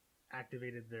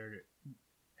activated their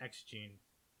X gene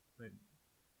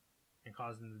and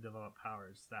caused them to develop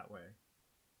powers that way.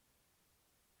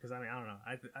 Because I don't know.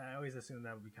 I always assumed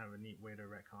that would be kind of a neat way to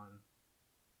retcon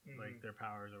their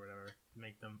powers or whatever, to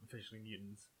make them officially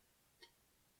mutants.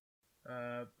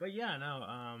 But yeah, no.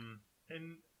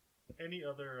 And any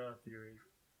other theory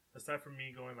aside from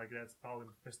me going that's probably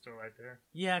Mephisto right there?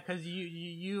 Yeah, because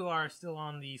you are still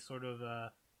on the sort of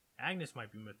Agnes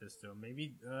might be Mephisto.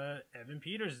 Maybe Evan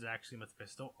Peters is actually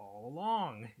Mephisto all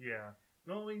along. Yeah.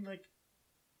 No, I mean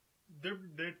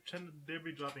they'll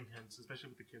be dropping hints, especially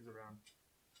with the kids around.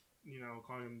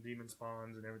 Calling them demon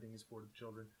spawns and everything is for the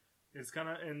children. It's kind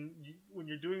of, when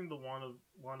you're doing the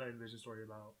Wanda and Vision story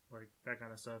about that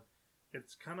kind of stuff,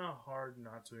 it's kind of hard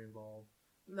not to involve.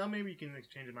 Now maybe you can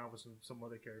exchange them out with some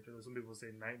other character. Some people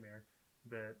say Nightmare,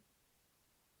 but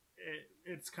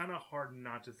it's kind of hard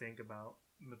not to think about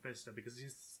Mephisto, because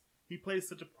he plays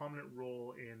such a prominent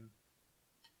role in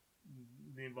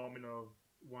the involvement of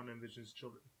Wanda and Vision's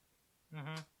children.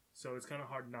 So it's kind of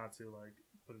hard not to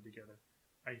put it together.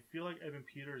 I feel like Evan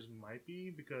Peters might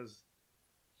be, because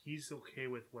he's okay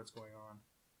with what's going on,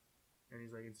 and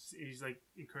he's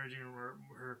encouraging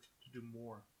her to do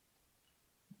more.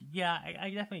 Yeah, I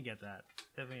definitely get that.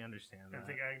 Definitely understand that. I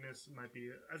think Agnes might be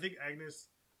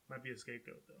a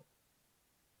scapegoat though.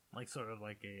 Like sort of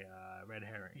like a red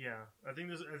herring. Yeah, I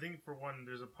think for one,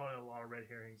 there's probably a lot of red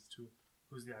herrings to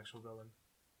who's the actual villain.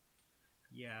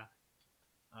 Yeah.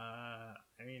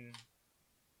 I mean,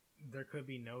 there could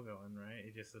be no villain, right?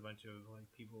 It's just a bunch of like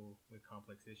people with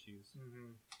complex issues.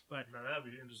 Mm-hmm. But now that'd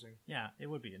be interesting. Yeah, it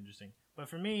would be interesting. But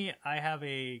for me, I have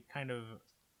a kind of,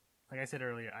 like I said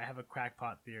earlier, I have a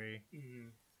crackpot theory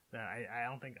that I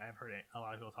don't think I've heard a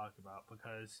lot of people talk about,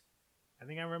 because I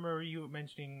think I remember you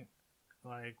mentioning,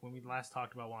 like when we last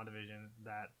talked about WandaVision,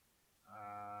 that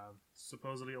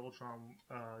supposedly Ultron,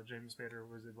 James Spader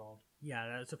was involved.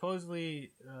 Yeah, that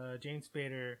supposedly James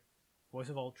Spader, voice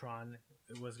of Ultron,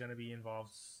 was going to be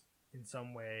involved in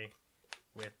some way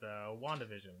with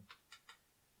WandaVision.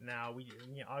 Now,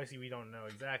 obviously we don't know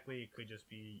exactly. It could just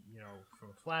be, from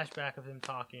a flashback of him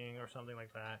talking or something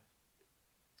like that.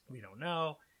 We don't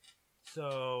know.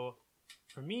 So,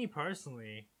 for me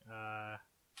personally,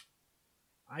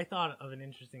 I thought of an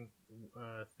interesting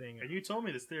thing. And you told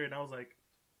me this theory, and I was like,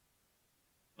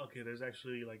 okay, there's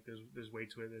actually, there's weight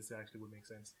to it. This actually would make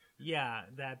sense. Yeah,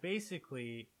 that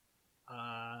basically,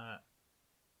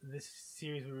 this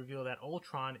series would reveal that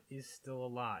Ultron is still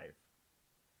alive.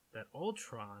 That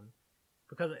Ultron,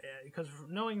 because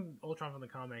knowing Ultron from the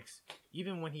comics,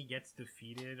 even when he gets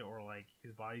defeated or like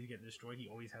his body's getting destroyed, he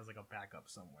always has like a backup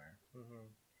somewhere. Mm-hmm.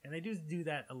 And they do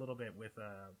that a little bit with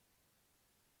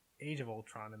Age of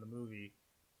Ultron in the movie.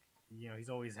 He's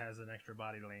always has an extra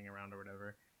body laying around or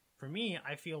whatever. For me,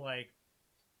 I feel like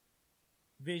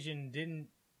Vision didn't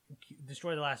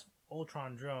destroy the last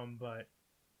Ultron drone, but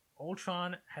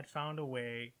Ultron had found a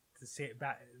way to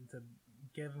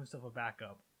give himself a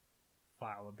backup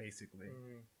file, basically.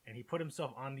 And he put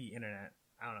himself on the internet.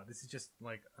 I don't know, this is just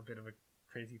like a bit of a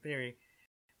crazy theory,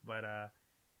 but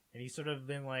and he's sort of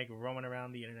been like roaming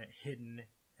around the internet hidden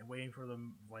and waiting for the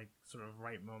like sort of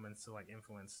right moments to like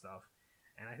influence stuff.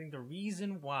 And I think the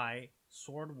reason why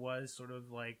Sword was sort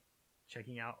of like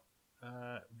checking out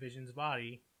Vision's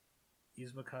body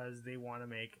is because they want to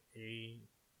make a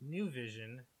new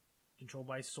Vision controlled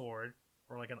by Sword,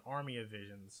 or like an army of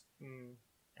Visions.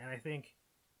 And I think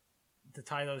to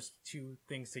tie those two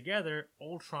things together,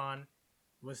 Ultron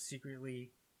was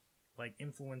secretly like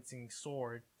influencing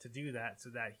Sword to do that, so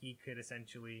that he could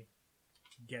essentially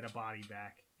get a body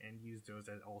back and use those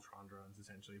as Ultron drones,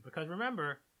 essentially. Because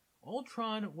remember,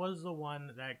 Ultron was the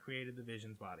one that created the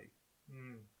Vision's body.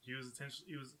 He was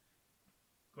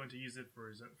going to use it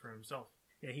for himself.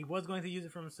 Yeah, he was going to use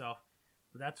it for himself,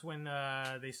 but that's when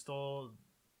they stole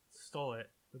it.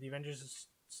 But the Avengers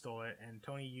stole it, and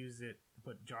Tony used it to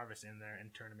put Jarvis in there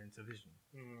and turn him into Vision.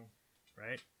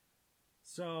 Right?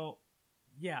 So,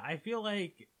 yeah, I feel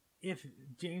like if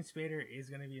James Spader is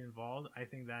going to be involved, I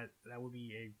think that would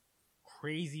be a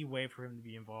crazy way for him to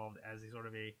be involved as a sort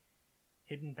of a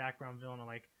hidden background villain.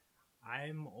 Like,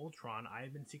 I'm Ultron.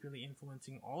 I've been secretly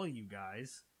influencing all of you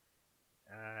guys,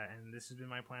 and this has been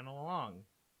my plan all along.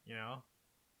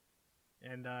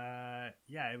 And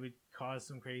yeah, it would cause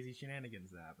some crazy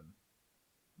shenanigans to happen.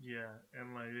 Yeah,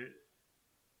 and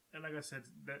like I said,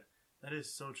 that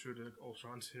is so true to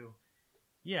Ultron too.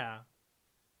 Yeah,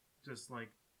 just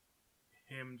like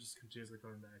him just continuously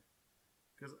coming back,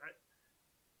 because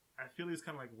I feel he's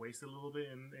kind of like wasted a little bit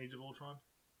in Age of Ultron.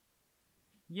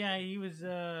 Yeah, he was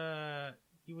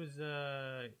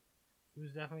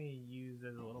definitely used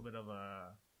as a little bit of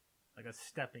a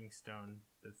stepping stone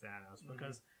to Thanos,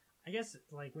 because I guess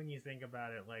like when you think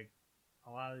about it, like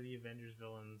a lot of the Avengers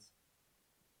villains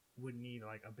would need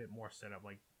like a bit more setup.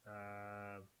 Like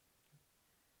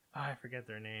I forget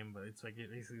their name, but it's like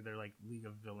basically they're like League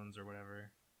of Villains or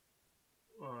whatever.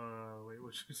 Wait,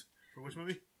 for which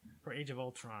movie? For Age of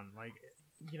Ultron, like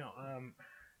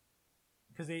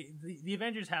because the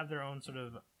Avengers have their own sort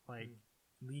of like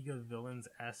League of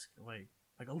Villains-esque like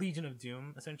a Legion of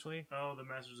Doom, essentially. Oh, the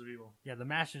Masters of Evil. Yeah, the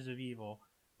Masters of Evil.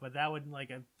 But that would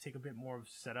like take a bit more of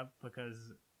setup,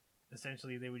 because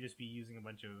essentially they would just be using a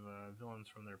bunch of villains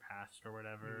from their past or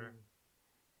whatever,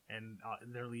 and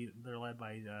they're led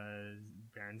by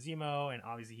Baron Zemo, and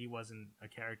obviously he wasn't a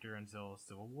character until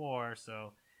Civil War,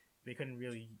 so they couldn't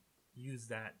really use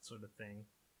that sort of thing.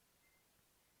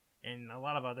 And a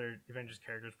lot of other Avengers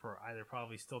characters were either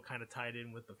probably still kind of tied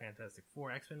in with the Fantastic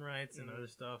Four, X-Men rights, and other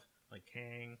stuff like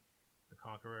Kang, the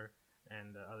Conqueror,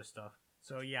 and other stuff.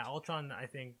 So yeah, Ultron, I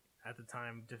think at the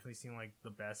time definitely seemed like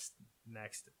the best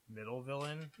next middle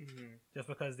villain, just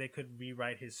because they could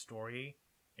rewrite his story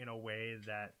in a way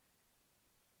that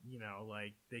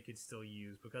like they could still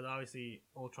use, because obviously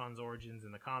Ultron's origins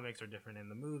in the comics are different in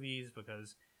the movies,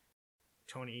 because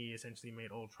Tony essentially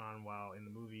made Ultron, while in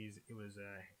the movies it was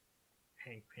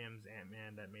Hank Pym's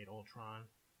Ant-Man that made Ultron.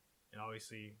 And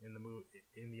obviously in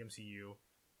the MCU,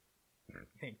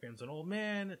 Hank Pym's an old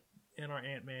man, and our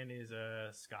Ant-Man is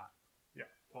Scott. Yeah,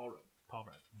 Paul Rudd. Paul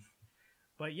Rudd.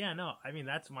 But yeah, no, I mean,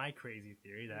 that's my crazy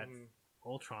theory, that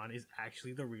Ultron is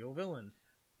actually the real villain.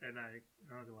 And I'm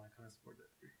not gonna lie, I kind of support that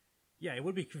theory. Yeah, it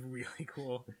would be really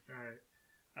cool.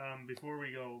 Alright. Before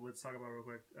we go, let's talk about real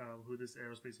quick who this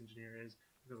aerospace engineer is,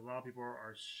 because a lot of people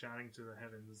are shouting to the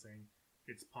heavens and saying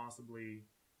it's possibly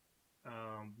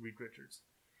Reed Richards.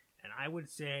 And I would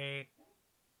say,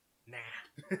 nah,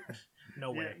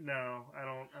 no way. No, I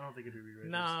don't think it'd be Reed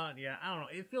Richards. Nah, yeah, I don't know.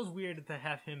 It feels weird to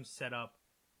have him set up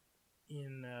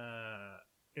in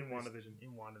WandaVision.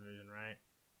 In WandaVision, right?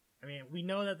 I mean, we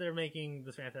know that they're making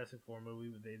this Fantastic Four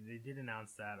movie. They did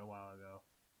announce that a while ago.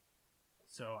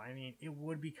 So, I mean, it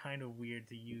would be kind of weird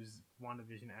to use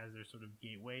WandaVision as their sort of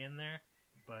gateway in there.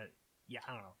 But, yeah,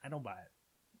 I don't know. I don't buy it.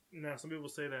 Now, some people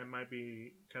say that it might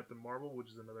be Captain Marvel, which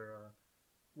is another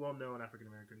well-known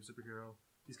African-American superhero.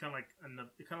 He's kind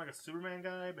of like a Superman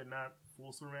guy, but not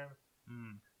full Superman.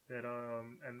 That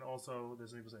and also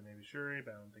there's people saying maybe Shuri,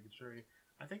 but I don't think it's Shuri.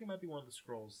 I think it might be one of the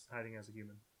Skrulls hiding as a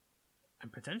human.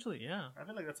 And potentially, yeah. I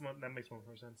feel like that makes more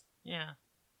sense. Yeah.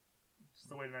 Just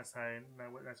the way that's tying,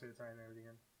 that's way to tie in everything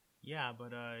in. Yeah,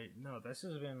 but no, this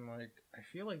has been like, I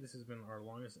feel like this has been our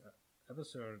longest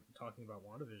episode talking about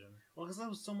WandaVision. Well, because there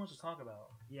was so much to talk about.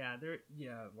 Yeah,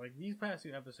 like these past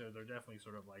 2 episodes are definitely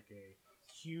sort of like a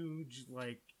huge,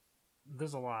 like,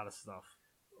 there's a lot of stuff.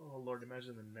 Oh Lord,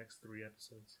 imagine the next 3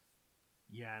 episodes.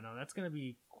 Yeah, no, that's gonna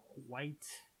be quite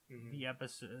the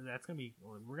episode. That's gonna be,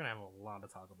 we're gonna have a lot to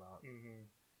talk about.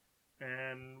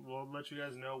 And we'll let you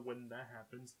guys know when that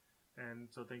happens. And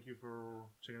so thank you for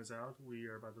checking us out. We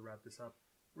are about to wrap this up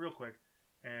real quick.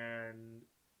 And,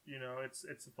 you know, it's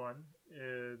fun.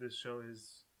 This show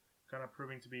is kind of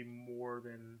proving to be more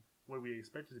than what we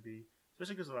expected to be.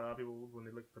 Especially because a lot of people, when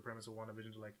they look at the premise of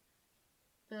WandaVision, are like,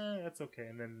 that's okay.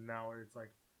 And then now it's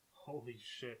like, holy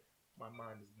shit, my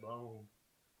mind is blown.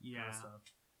 Yeah. Kind of stuff.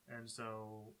 And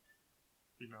so,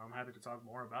 you know, I'm happy to talk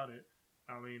more about it.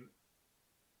 I mean,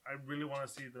 I really want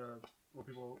to see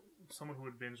someone who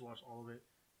would binge watch all of it,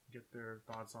 get their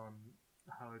thoughts on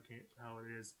how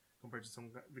it is compared to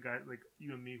the guy like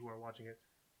you and me who are watching it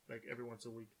like every once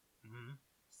a week.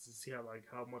 To see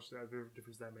how much that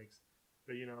difference that makes.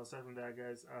 But you know, aside from that,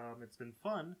 guys, it's been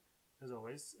fun as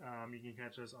always. You can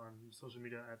catch us on social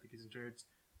media at the Geek Centurions,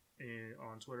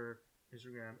 on Twitter,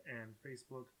 Instagram, and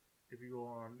Facebook. If you go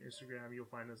on Instagram, you'll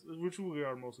find us, which we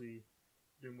are mostly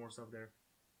doing more stuff there.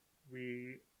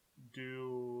 We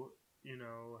do, you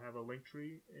know, have a link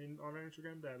tree on our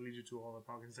Instagram that leads you to all the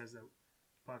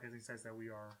podcasting sites that we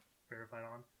are verified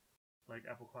on, like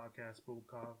Apple Podcasts,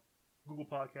 Google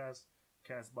Podcasts,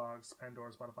 Castbox,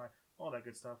 Pandora, Spotify, all that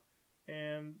good stuff.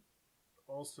 And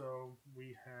also,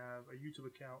 we have a YouTube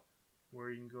account where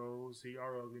you can go see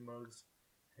our ugly mugs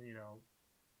and, you know,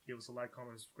 give us a like,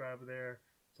 comment, subscribe there.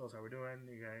 Tell us how we're doing.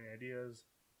 You got any ideas,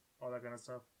 all that kind of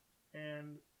stuff.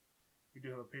 And we do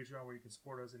have a Patreon where you can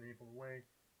support us in any form of way.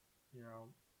 You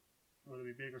know, whether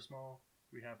it be big or small,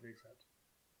 we happily accept.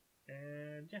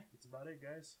 And yeah, that's about it,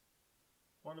 guys.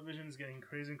 WandaVision is getting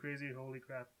crazy and crazy. Holy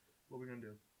crap. What are we going to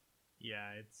do?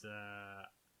 Yeah, it's,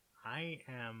 I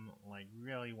am, like,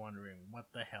 really wondering what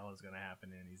the hell is going to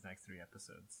happen in these next 3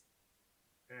 episodes.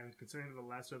 And considering the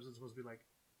last 2 episodes supposed to be, like,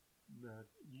 the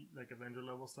Avenger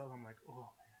level stuff, I'm like, oh,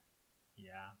 man.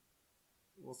 Yeah.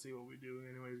 We'll see what we do.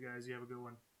 Anyways, guys, you have a good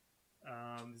one.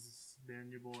 This has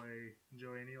been your boy,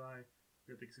 Joey and Eli.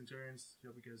 We're at the Centurions.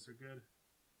 Hope you guys are good.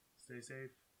 Stay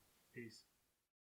safe. Peace.